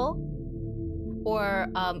soap bubble. Or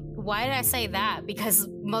why did I say that? Because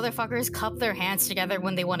motherfuckers cup their hands together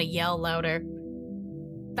when they want to yell louder.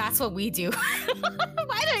 That's what we do.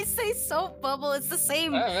 Why did I say soap bubble? It's the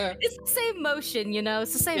same. It's the same motion, you know.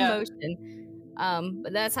 It's the same motion.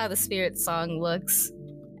 But that's how the Spirit Song looks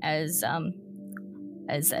as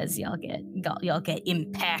y'all get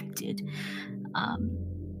impacted.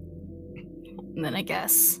 And then I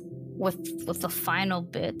guess with the final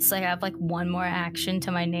bits, I have like 1 more action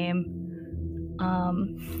to my name.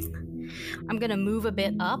 I'm gonna move a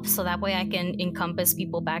bit up so that way I can encompass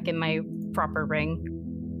people back in my proper ring.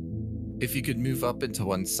 If you could move up into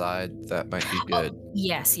one side, that might be good. Oh,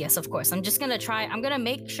 yes, of course. I'm gonna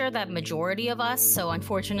make sure that majority of us, so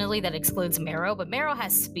unfortunately that excludes Marrow, but Marrow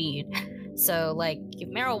has speed. So like if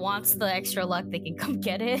Marrow wants the extra luck, they can come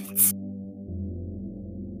get it.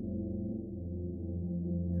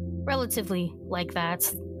 Relatively like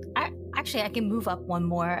that. I can move up 1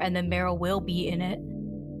 more and then Marrow will be in it.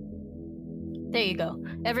 There you go.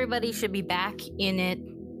 Everybody should be back in it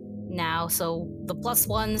now, so the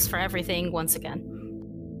 +1s for everything once again.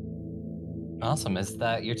 Awesome. Is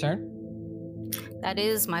that your turn? That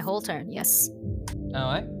is my whole turn, yes.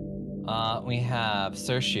 All right. We have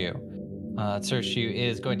Sershu. Sershu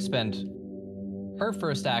is going to spend her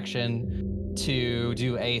first action to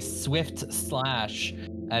do a swift slash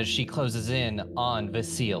as she closes in on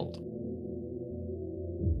Vasealed.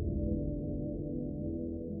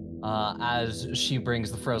 As she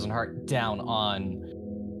brings the Frozen Heart down on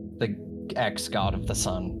the ex-god of the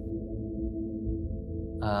sun.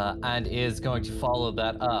 and is going to follow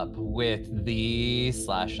that up with the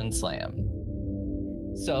slash and slam.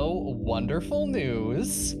 So wonderful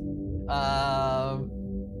news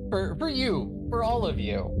for you, for all of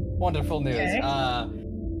you. Wonderful news. Okay.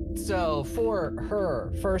 So for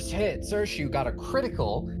her first hit, Sershu got a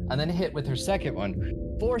critical and then hit with her second one.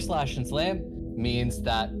 4 slash and slam means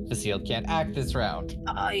that Facile can't act this round.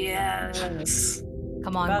 Oh, yes.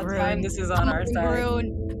 Come on, About time Groon. this is on our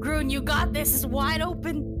side. Groon, you got this. It's wide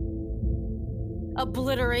open.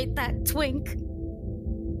 Obliterate that twink.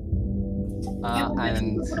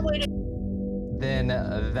 And then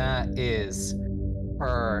that is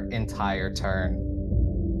her entire turn.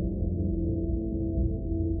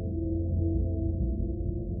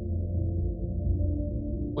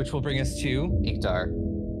 Which will bring us to Iktar.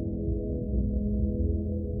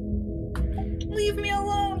 Leave me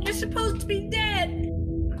alone. You're supposed to be dead.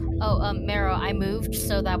 Oh, Mero, I moved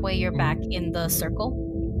so that way you're back in the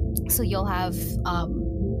circle. So you'll have,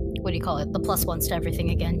 what do you call it? The +1s to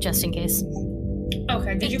everything again, just in case.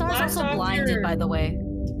 Okay. Did you Iktar's blast also off blinded, your... by the way.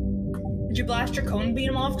 Did you blast your cone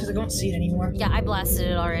beam off? Because I don't see it anymore. Yeah, I blasted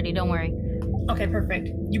it already. Don't worry. Okay, perfect.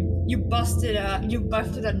 You busted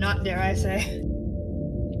a nut, dare I say?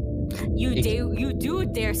 You do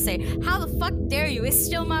dare say? How the fuck dare you? It's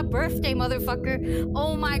still my birthday, motherfucker.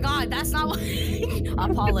 Oh my god, that's not what.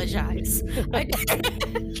 Apologize.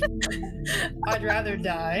 I'd rather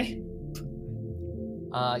die.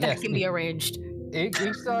 That Yes, can be arranged.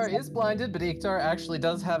 Iktar is blinded, but Iktar actually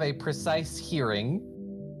does have a precise hearing.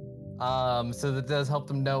 So that does help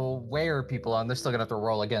them know where people are. They're still gonna have to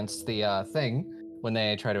roll against the thing when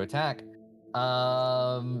they try to attack.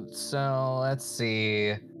 So let's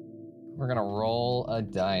see. We're gonna roll a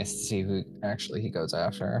dice to see who actually he goes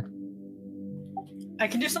after. I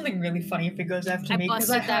can do something really funny if it goes after I me. 'cause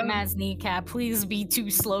busted that have- man's kneecap. Please be too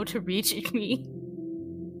slow to reach me.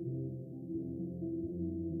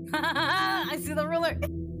 I see the ruler.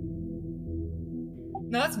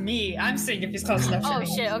 No, that's me. I'm seeing if he's close enough to Oh me.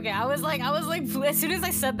 shit, okay. I was like, as soon as I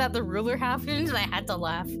said that the ruler happened, I had to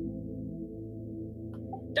laugh.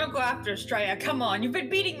 Don't go after Straya. Come on, you've been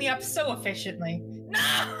beating me up so efficiently. No!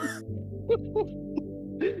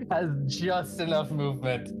 Has just enough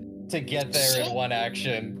movement to get there in one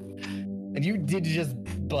action. And you did just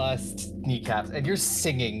bust kneecaps, and you're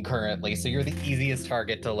singing currently, so you're the easiest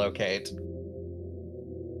target to locate.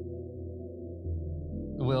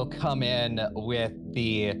 Will come in with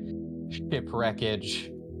the ship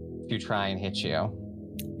wreckage to try and hit you.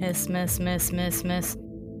 Miss.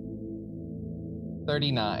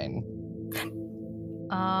 39.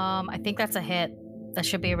 I think that's a hit. That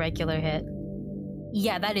should be a regular hit.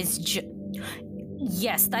 Yeah, that is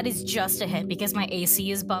yes, that is just a hit because my AC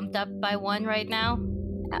is bumped up by 1 right now.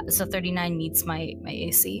 So 39 meets my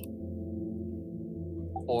AC.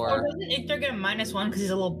 Or Or doesn't Iktar get a -1 because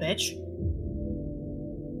he's a little bitch?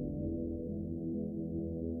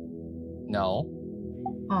 no.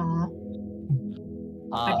 Aw.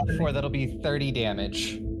 For that'll be 30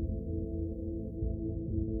 damage.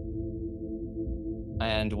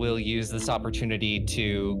 And we'll use this opportunity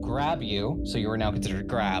to grab you, so you are now considered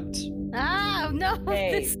grabbed. Ah, no!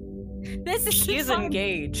 Hey. This is She's fun.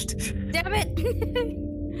 engaged. Damn it!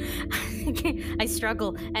 I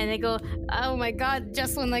struggle, and they go, "Oh my god!"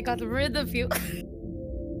 Just when I got rid of you,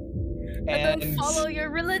 I don't And follow your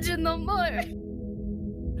religion no more.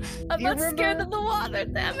 I'm You not scared remember- of the water.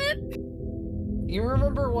 Damn it! you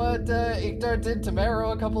remember what Iktar did to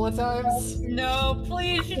Mero a couple of times? No,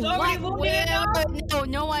 please, she's already What? looking at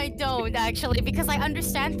No, I don't actually, because I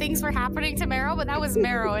understand things were happening to Mero, but that was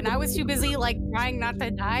Mero, and I was too busy like trying not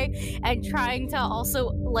to die and trying to also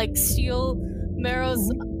like steal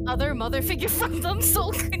Mero's other mother figure from them.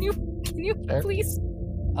 So can you Sure. please?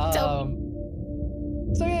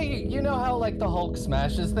 So yeah, you know how like the Hulk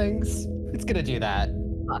smashes things? It's gonna do that.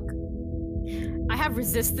 Fuck. I have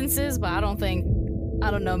resistances, but I don't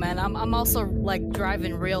know, man. I'm also like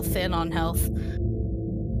driving real thin on health.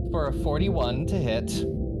 For a 41 to hit,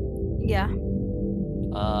 Yeah.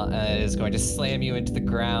 and it is going to slam you into the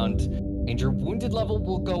ground, and your wounded level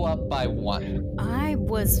will go up by 1. I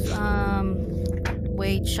was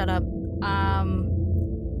wait, shut up.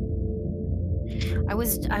 I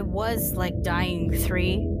was like dying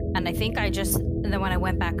 3, and I think and then when I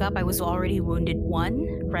went back up I was already wounded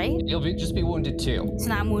 1, right? You'll just be wounded 2. So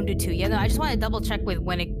now I'm wounded 2. Yeah, no, I just want to double check with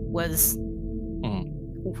when it was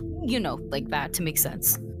you know, like that to make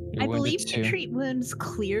sense. You're I wounded believe 2. treat wounds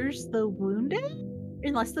clears the wounded,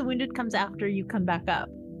 unless the wounded comes after you come back up.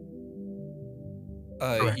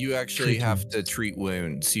 You actually Treat have wounds. to treat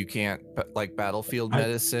wounds. You can't like battlefield I-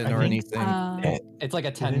 medicine I or think- anything. It's like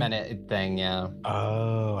a 10-minute thing, yeah.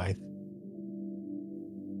 Oh,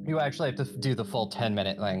 You actually have to do the full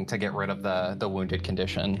 10-minute thing to get rid of the wounded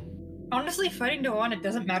condition. Honestly, fighting Dewan, it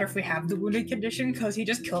doesn't matter if we have the wounded condition because he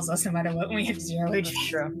just kills us no matter what when we have 0 HP.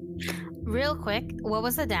 True. Real quick, what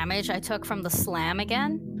was the damage I took from the slam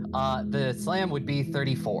again? The slam would be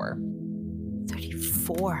 34.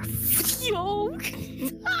 34. Yo!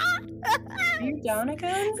 Are you down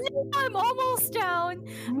again? I'm almost down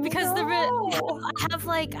because No. I have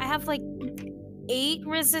like 8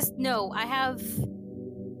 resist. No, I have.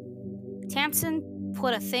 Tamsin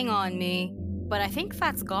put a thing on me, but I think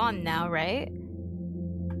that's gone now, right?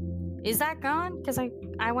 Is that gone? Because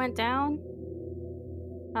I went down.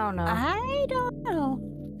 I don't know. I don't know.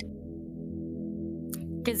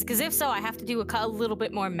 Because if so, I have to do a little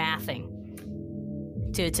bit more mathing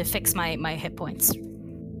to fix my hit points.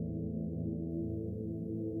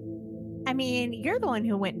 I mean, you're the one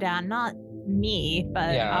who went down, not me,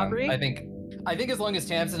 but Aubrey. I think as long as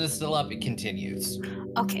Tamsin is still up, it continues.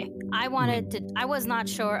 Okay, I wanted to. I was not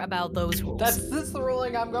sure about those rules. That's the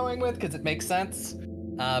ruling I'm going with because it makes sense.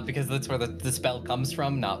 Because that's where the spell comes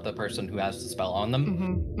from, not the person who has the spell on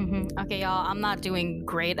them. Okay, y'all, I'm not doing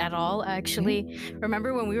great at all, actually.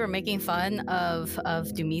 Remember when we were making fun of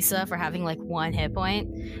Dumisa for having like 1 hit point?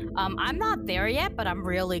 I'm not there yet, but I'm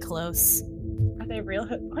really close. Are they real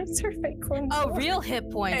hit points or fake ones? Oh, real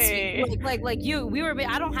hit points. Hey. Like you.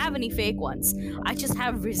 I don't have any fake ones. I just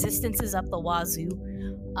have resistances up the wazoo.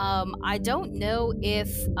 I don't know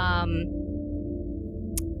if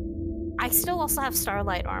I still also have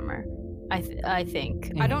starlight armor. I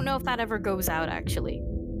think. I don't know if that ever goes out actually.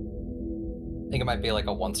 I think it might be like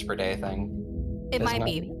a once per day thing. It Isn't might it?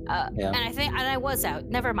 be. Yeah. And I was out.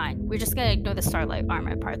 Never mind. We're just gonna ignore the starlight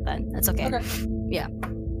armor part then. That's okay. Yeah.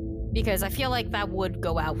 Because I feel like that would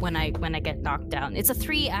go out when I get knocked down. It's a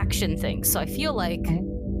 3 action thing, so I feel like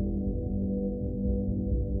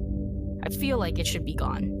it should be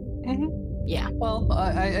gone. Yeah. Well,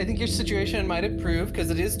 I think your situation might improve because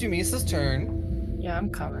it is Dumisa's turn. Yeah, I'm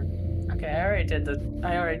coming. Okay, I already did the.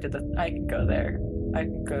 I can go there. I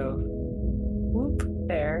can go. Whoop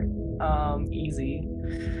there. Easy.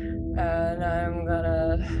 And I'm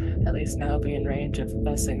gonna at least now be in range of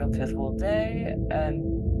messing up his whole day. And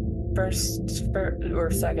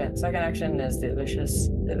second action is the vicious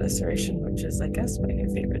evisceration, which is I guess my new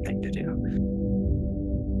favorite thing to do.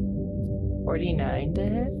 49 to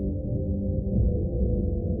hit.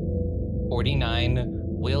 49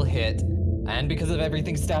 will hit, and because of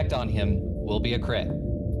everything stacked on him, will be a crit.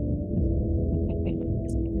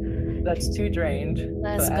 That's 2 drained.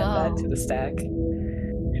 Let's so add that go. to the stack.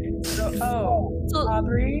 So,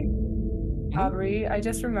 Aubrey, I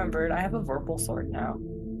just remembered I have a Vorpal sword now,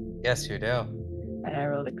 Yes, you do. and I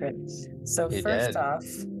rolled a crit. So You first did. off,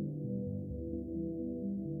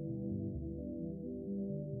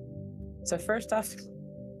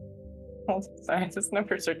 oh, sorry, this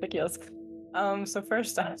number's ridiculous. So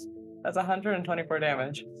first off, that's 124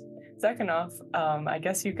 damage. Second off, I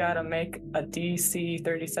guess you gotta make a DC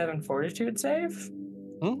 37 Fortitude save.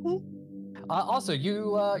 Also,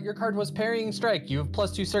 your card was parrying strike. You have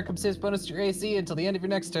 +2 circumstance bonus to your AC until the end of your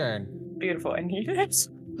next turn. Beautiful, and he did.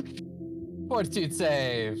 Fortitude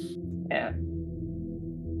save. Yeah.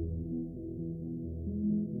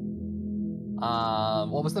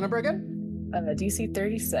 What was the number again? DC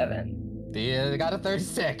 37. They got a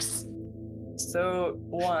 36. So,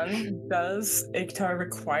 1, does Iktar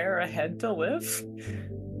require a head to live?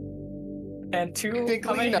 And 2, how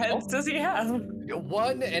Technically, many no. heads does he have?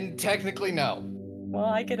 1 and technically no. Well,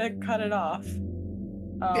 I get to cut it off.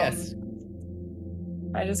 Yes.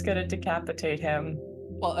 I just gotta decapitate him.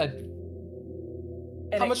 Well,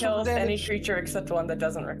 And How it much kills any damage? creature except one that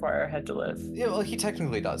doesn't require a head to live. yeah, well, he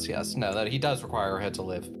technically does. Yes. No, that he does require a head to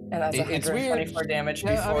live. And that's It's weird. 124 damage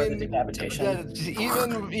Yeah, before the decapitation.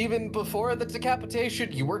 Even before the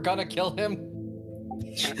decapitation, you were gonna kill him.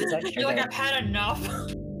 Is that I true feel like there? I've had enough.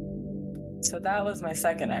 So that was my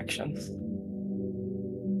second action.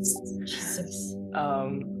 Jesus.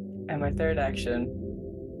 And my third action.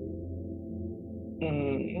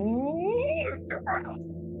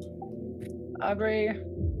 Aubrey,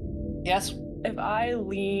 Yes. if I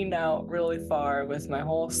lean out really far with my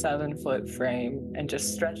whole 7-foot frame and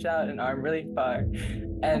just stretch out an arm really far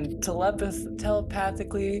and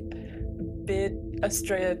telepathically bid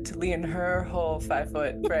Estrella to lean her whole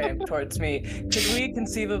 5-foot frame towards me. Could we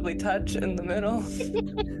conceivably touch in the middle?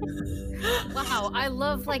 Wow, I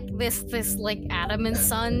love like this like Adam and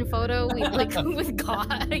Son photo like with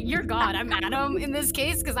God. You're God. I'm Adam in this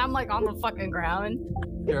case because I'm like on the fucking ground.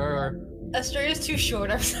 Sure. Estrella's too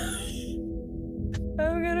short. I'm sorry.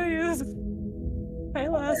 I'm gonna use my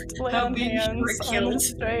last lay How on big you hands were on killed.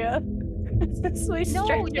 Estrella. No,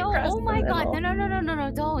 oh my god,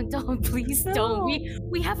 no, don't, please don't.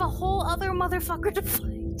 We have a whole other motherfucker to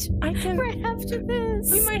fight. I can. Right after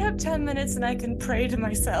this. We might have 10 minutes and I can pray to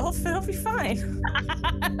myself. It'll be fine.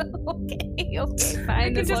 okay, I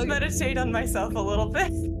fine. can As just long, meditate on myself a little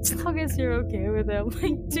bit. as long as you're okay with it. I'm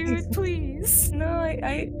like, dude, please. No,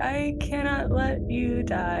 I cannot let you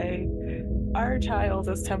die. Our child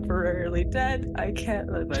is temporarily dead. I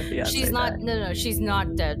can't let my fiance She's not. die. No, she's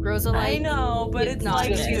not dead. I Rosalite. know, but is it's not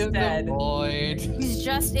like dead. she's dead. Void. She's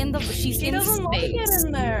just in the. She's She in doesn't like space. it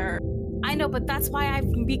in there. I know, but that's why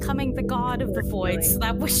I'm becoming the god of the void, so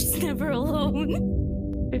that way she's never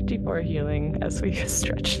alone. 54 healing as we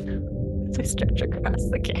stretch across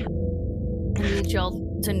the gap. I need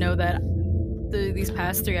y'all to know that these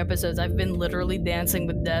past 3 episodes, I've been literally dancing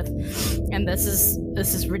with death, and this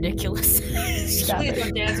is ridiculous. Please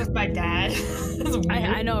don't dance with my dad. That's weird.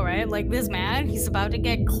 I know, right? Like this man, he's about to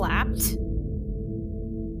get clapped.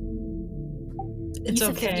 It's He's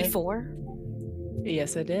okay. 54.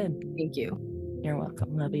 Yes, I did. Thank you. You're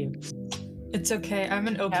welcome. Love you. It's okay. I'm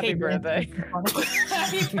an okay. Happy birthday.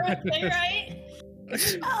 Happy birthday, right?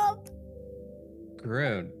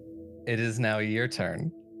 Groon, it is now your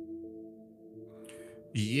turn.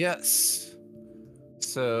 Yes.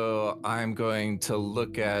 So I'm going to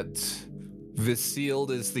look at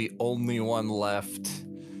Visild is the only one left.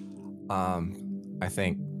 I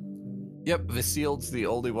think. Yep, Visild's the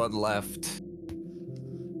only one left.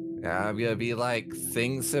 I'm gonna be like,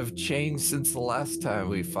 things have changed since the last time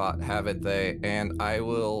we fought, haven't they? And I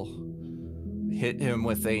will hit him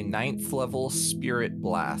with a 9th level Spirit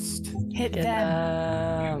Blast. Hit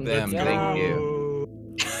them. Them, Let's thank go. you.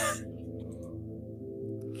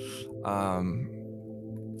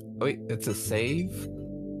 Wait, it's a save?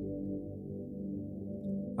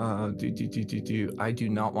 I do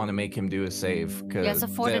not want to make him do a save. Yeah, it's a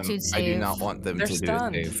fortitude I do save. not want them They're to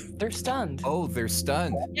stunned. do a save. They're stunned. Oh, they're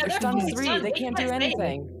stunned. Yeah, They're stunned fully 3. stunned. They can't do say.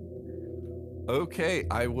 anything. Okay,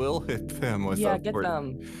 I will hit them with Yeah, a get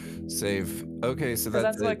them. save. Okay, so Because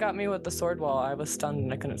that's, that's what got me with the sword wall. I was stunned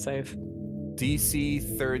and I couldn't save.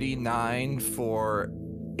 DC 39 for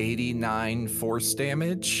 89 force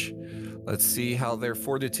damage. Let's see how their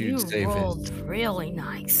fortitude You save rolled is. really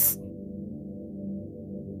nice.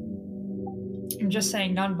 I'm just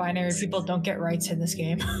saying, non-binary people don't get rights in this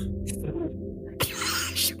game.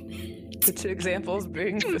 The 2 examples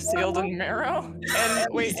being the sealed and marrow. And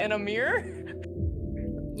wait, and a mirror?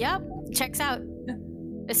 Yep, checks out.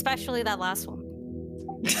 Especially that last one.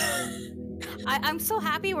 I'm so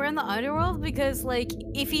happy we're in the underworld because, like,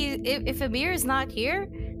 if Amir is not here,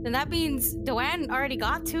 then that means Doan already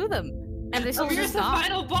got to them, and this will Here's just the stop.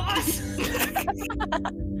 final boss.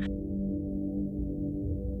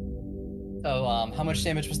 So, how much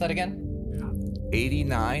damage was that again?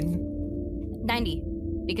 89. 90,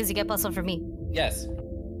 because you get +1 for me. Yes.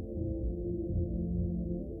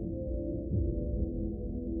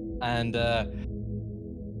 And I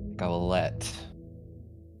will let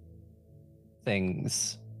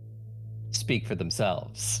things speak for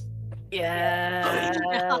themselves. Yes.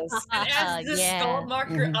 And as the Yeah. skull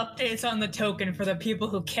marker updates on the token for the people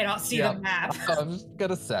who cannot see Yep. the map. I was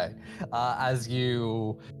gonna say, as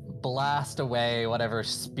you blast away whatever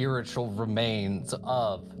spiritual remains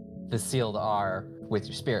of the sealed are with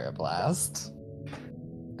your spirit blast,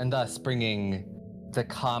 and thus bringing the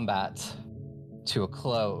combat to a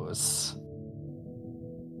close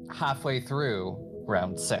halfway through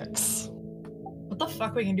round 6. What the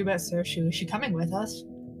fuck we can do about Sershu? Is she coming with us?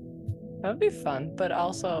 That would be fun, but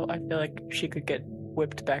also I feel like she could get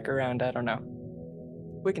whipped back around. I don't know.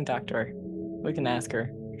 We can talk to her. We can ask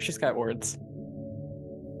her. She's got words.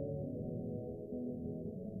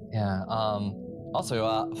 Yeah.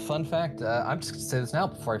 Also, fun fact. I'm just gonna say this now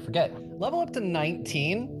before I forget. Level up to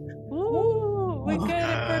 19. Ooh, we get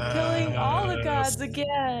it for killing all the gods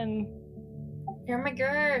again. Oh my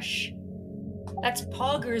gosh. That's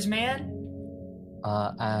poggers, man.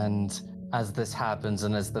 And as this happens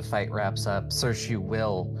and as the fight wraps up, Sershu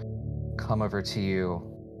will come over to you,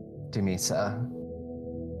 Dumisa,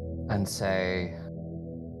 and say,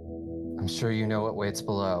 I'm sure you know what waits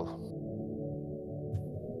below.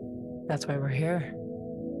 That's why we're here.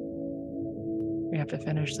 We have to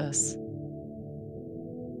finish this.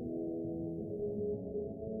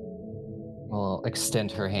 will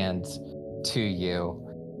extend her hand to you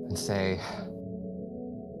and say,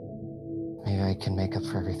 maybe I can make up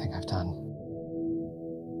for everything I've done.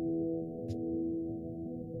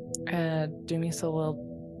 Dumisa will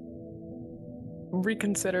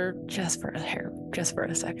reconsider just for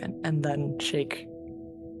a second, and then shake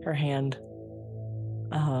her hand,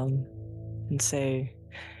 and say,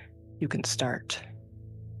 "You can start,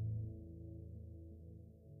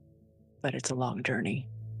 but it's a long journey."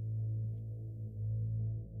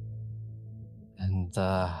 And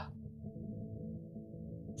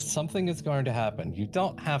something is going to happen. You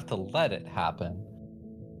don't have to let it happen.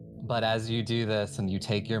 But as you do this and you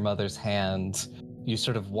take your mother's hand, you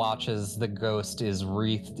sort of watch as the ghost is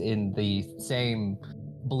wreathed in the same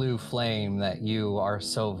blue flame that you are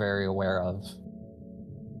so very aware of.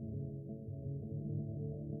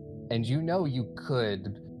 And you know you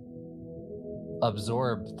could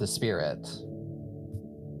absorb the spirit.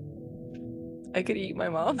 I could eat my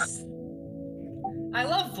mom. I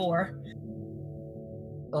love Vor.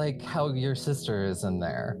 Like how your sister is in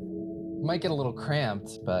there. Might get a little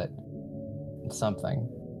cramped, but it's something.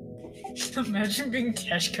 Imagine being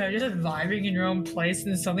Keshka, just vibing in your own place,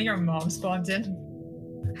 and then suddenly your mom spawns in.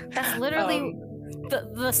 That's literally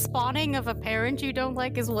the spawning of a parent you don't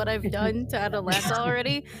like is what I've done to Adolescence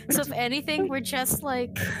already. So if anything, we're just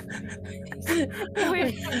like...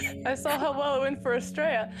 I saw how well it went for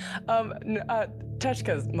Estrella.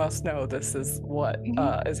 Teshka must know this is what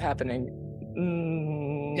is happening.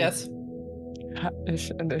 Yes.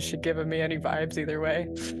 Is she giving me any vibes either way?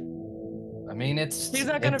 I mean, he's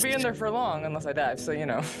not going to be in there for long unless I dive, so you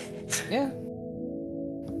know. Yeah.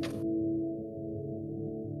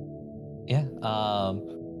 Yeah.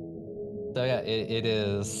 So yeah, it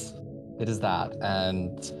is that,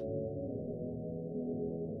 and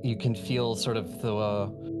you can feel sort of the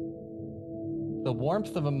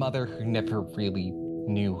warmth of a mother who never really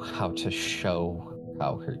knew how to show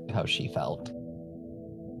how she felt.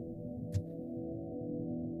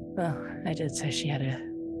 Well, I did say she had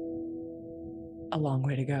a long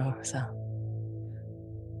way to go, so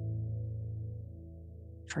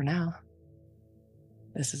for now,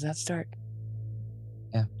 this is that start.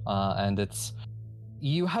 Yeah, and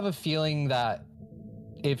you have a feeling that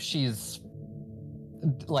if she's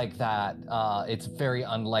like that, it's very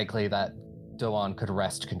unlikely that Doan could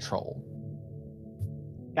wrest control.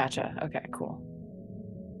 Gotcha. Okay, cool.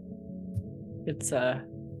 It's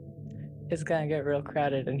gonna get real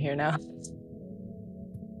crowded in here now.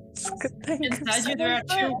 It's a good thing. Inside you, there are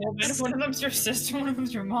two women. One of them's your sister, one of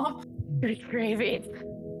them's your mom. Pretty gravy.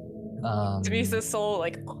 Demisa's soul,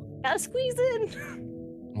 like, gotta squeeze in.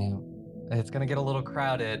 Yeah, it's gonna get a little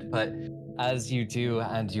crowded, but as you do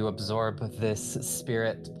and you absorb this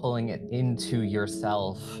spirit, pulling it into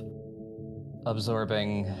yourself,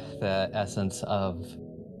 absorbing the essence of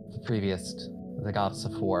the goddess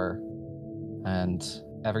of war, and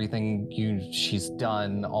everything she's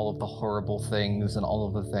done, all of the horrible things and all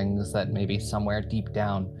of the things that maybe somewhere deep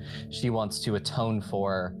down she wants to atone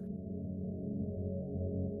for.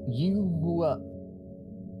 You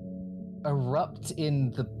erupt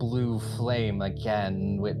in the blue flame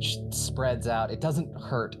again, which spreads out. It doesn't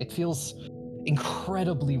hurt. It feels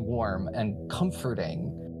incredibly warm and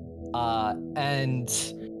comforting. And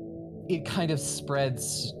it kind of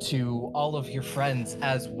spreads to all of your friends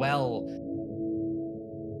as well.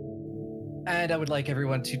 And I would like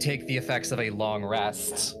everyone to take the effects of a long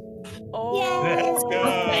rest. Oh, let's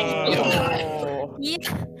go.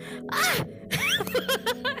 Yeah. Ah!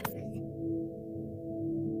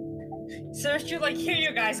 Search you like, here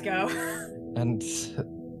you guys go. And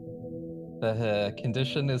the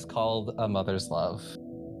condition is called a mother's love.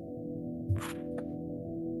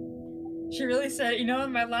 She really said, you know,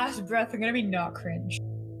 in my last breath, I'm gonna be not cringe.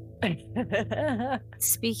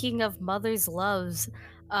 Speaking of mother's loves,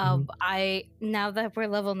 now that we're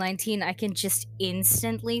level 19, I can just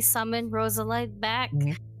instantly summon Rosalite back.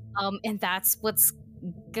 And that's what's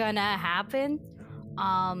gonna happen.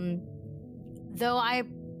 Though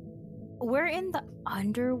we're in the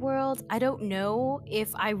underworld, I don't know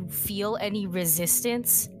if I feel any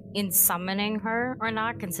resistance in summoning her or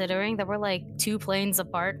not, considering that we're like 2 planes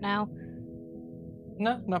apart now.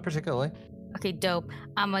 No, not particularly. Okay, dope.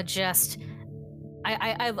 I'ma just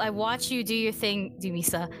I watch you do your thing,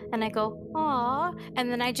 Dumisa, and I go, aw,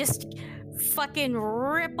 and then I just fucking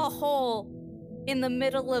rip a hole in the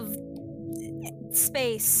middle of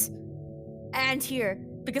space and here,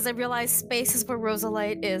 because I realize space is where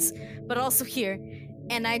Rosalite is, but also here,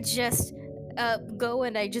 and I just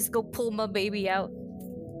go pull my baby out,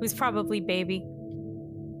 who's probably baby.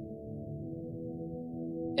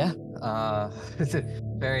 Yeah,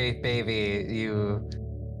 very baby, you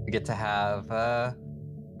get to have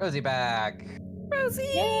Rosie back.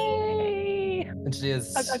 Yay! And she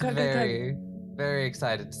is very, very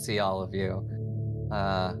excited to see all of you.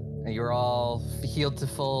 You're all healed to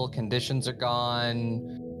full, conditions are gone.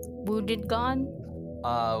 Wounded gone?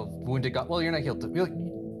 Wounded gone. Well, you're not healed to.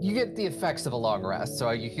 You get the effects of a long rest,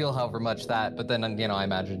 so you heal however much that, but then, I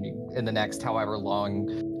imagine you, in the next however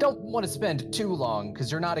long, don't want to spend too long,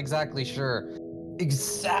 because you're not exactly sure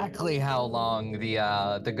exactly how long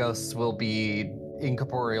the ghosts will be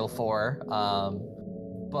incorporeal for.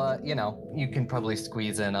 But, you can probably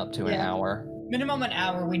squeeze in up to an hour. Minimum an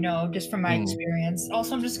hour, we know, just from my experience.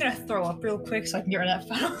 Also, I'm just gonna throw up real quick so I can get rid of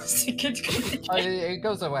that final sequence. It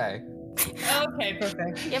goes away. Okay,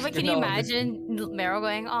 perfect. Yeah, but can you imagine Meryl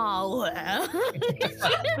going, oh,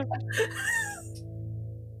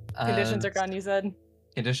 Conditions are gone, you said?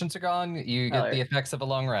 Conditions are gone. You get the effects of a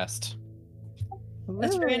long rest.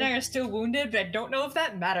 Astray and I are still wounded, but I don't know if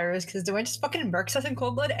that matters, because Dwayne just fucking murks us in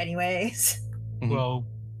cold blood anyways. Well,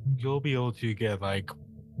 you'll be able to get,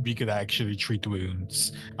 we could actually treat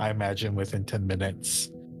wounds, I imagine, within 10 minutes.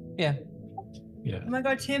 Yeah. Yeah. Oh my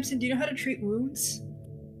god, Tamsin, do you know how to treat wounds?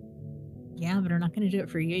 Yeah, but I'm not going to do it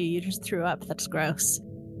for you. You just threw up. That's gross.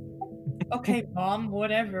 Okay, Mom,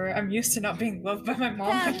 whatever. I'm used to not being loved by my mom.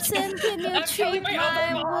 Tamsin, can you treat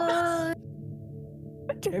my wound?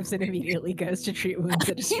 Tamsin immediately goes to treat wounds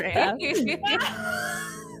at Estrella.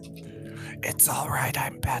 It's all right,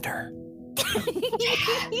 I'm better.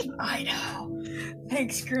 I know.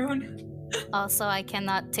 Thanks, Groon. Also, I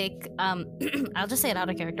cannot take, I'll just say it out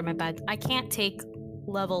of character, my bad. I can't take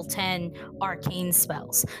level 10 arcane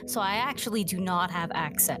spells. So I actually do not have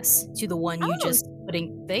access to the one you just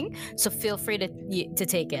putting thing. So feel free to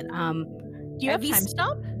take it. Do you have time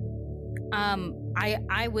stop?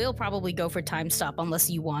 I will probably go for time stop unless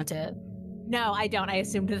you want it. No, I don't. I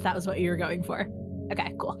assumed that was what you were going for.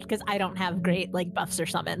 Okay, cool. Because I don't have great buffs or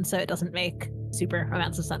summon, so it doesn't make super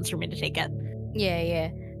amounts of sense for me to take it. Yeah.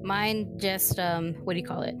 Mine just what do you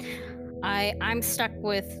call it? I'm stuck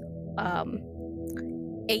with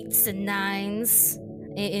 8s and 9s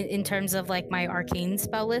in terms of my arcane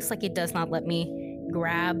spell list. It does not let me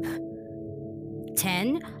grab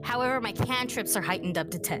 10. However, my cantrips are heightened up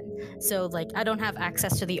to 10. So I don't have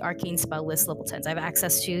access to the arcane spell list level 10s. I have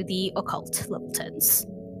access to the occult level 10s.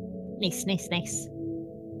 Nice.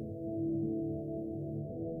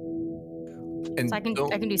 And So I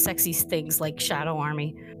can do sexy things like Shadow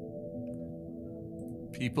Army.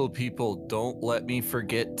 People, don't let me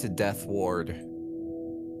forget to Death Ward.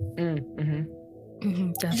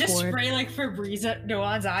 Death Just Ward. spray Febreze at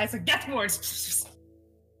Noan's eyes, Death Ward!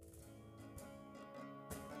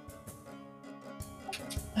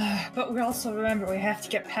 But we also remember we have to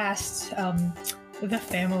get past the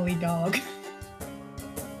family dog.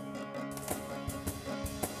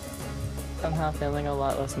 Somehow feeling a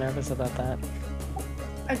lot less nervous about that.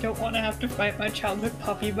 I don't want to have to fight my childhood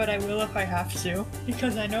puppy, but I will if I have to.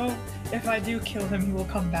 Because I know if I do kill him, he will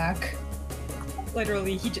come back.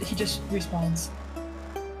 Literally, he just respawns.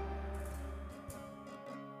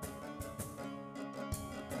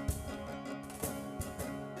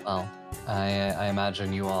 Well, I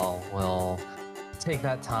imagine you all will take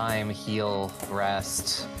that time, heal,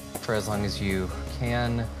 rest for as long as you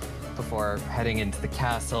can before heading into the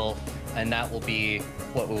castle, and that will be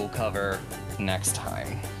what we will cover next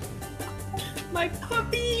time. My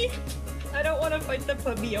puppy! I don't want to fight the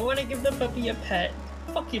puppy. I want to give the puppy a pet.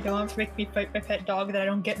 Fuck you, don't have to make me fight my pet dog that I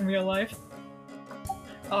don't get in real life.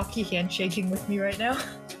 Aki handshaking with me right now.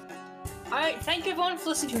 Alright, thank you everyone for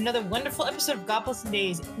listening to another wonderful episode of Goblets and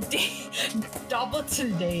Days. Goblets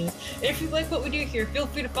and Days. If you like what we do here, feel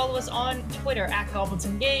free to follow us on Twitter at Goblets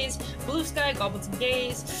and Gaze, Blue Sky Goblets and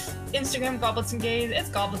Gaze, Instagram Goblets and Gaze. It's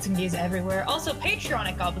Goblets and Gaze everywhere. Also Patreon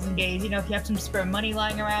at Goblets and Gaze. If you have some spare money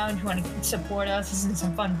lying around, you want to support us, listen to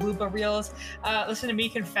some fun blooper reels, listen to me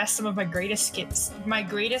confess some of my greatest sins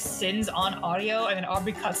on audio, and then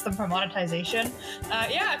Aubrey cuts them for monetization.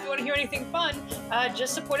 If you want to hear anything fun,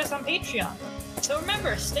 just support us on Patreon. So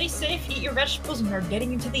remember, stay safe, eat your vegetables, and we're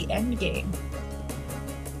getting into the end game.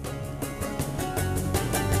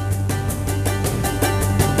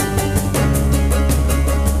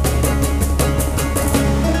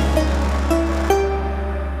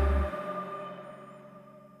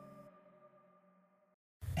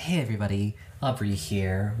 Hey everybody, Aubrey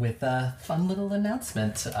here with a fun little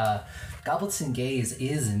announcement. Goblets and Gaze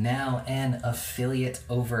is now an affiliate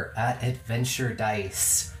over at Adventure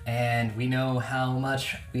Dice, and we know how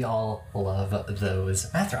much we all love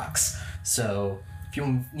those math rocks. So If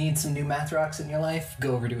you need some new math rocks in your life,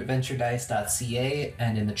 go over to adventuredice.ca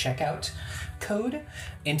and in the checkout code,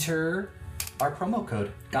 enter our promo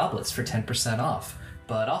code GOBLETS for 10% off.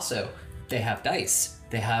 But also, they have dice.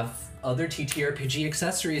 They have other TTRPG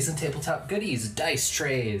accessories and tabletop goodies, dice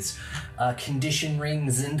trays, condition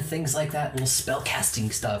rings, and things like that, little spell casting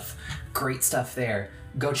stuff. Great stuff there.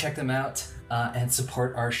 Go check them out and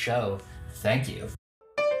support our show. Thank you.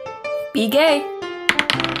 Be gay.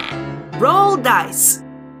 Roll dice.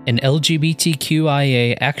 An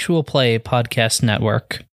LGBTQIA actual play podcast network.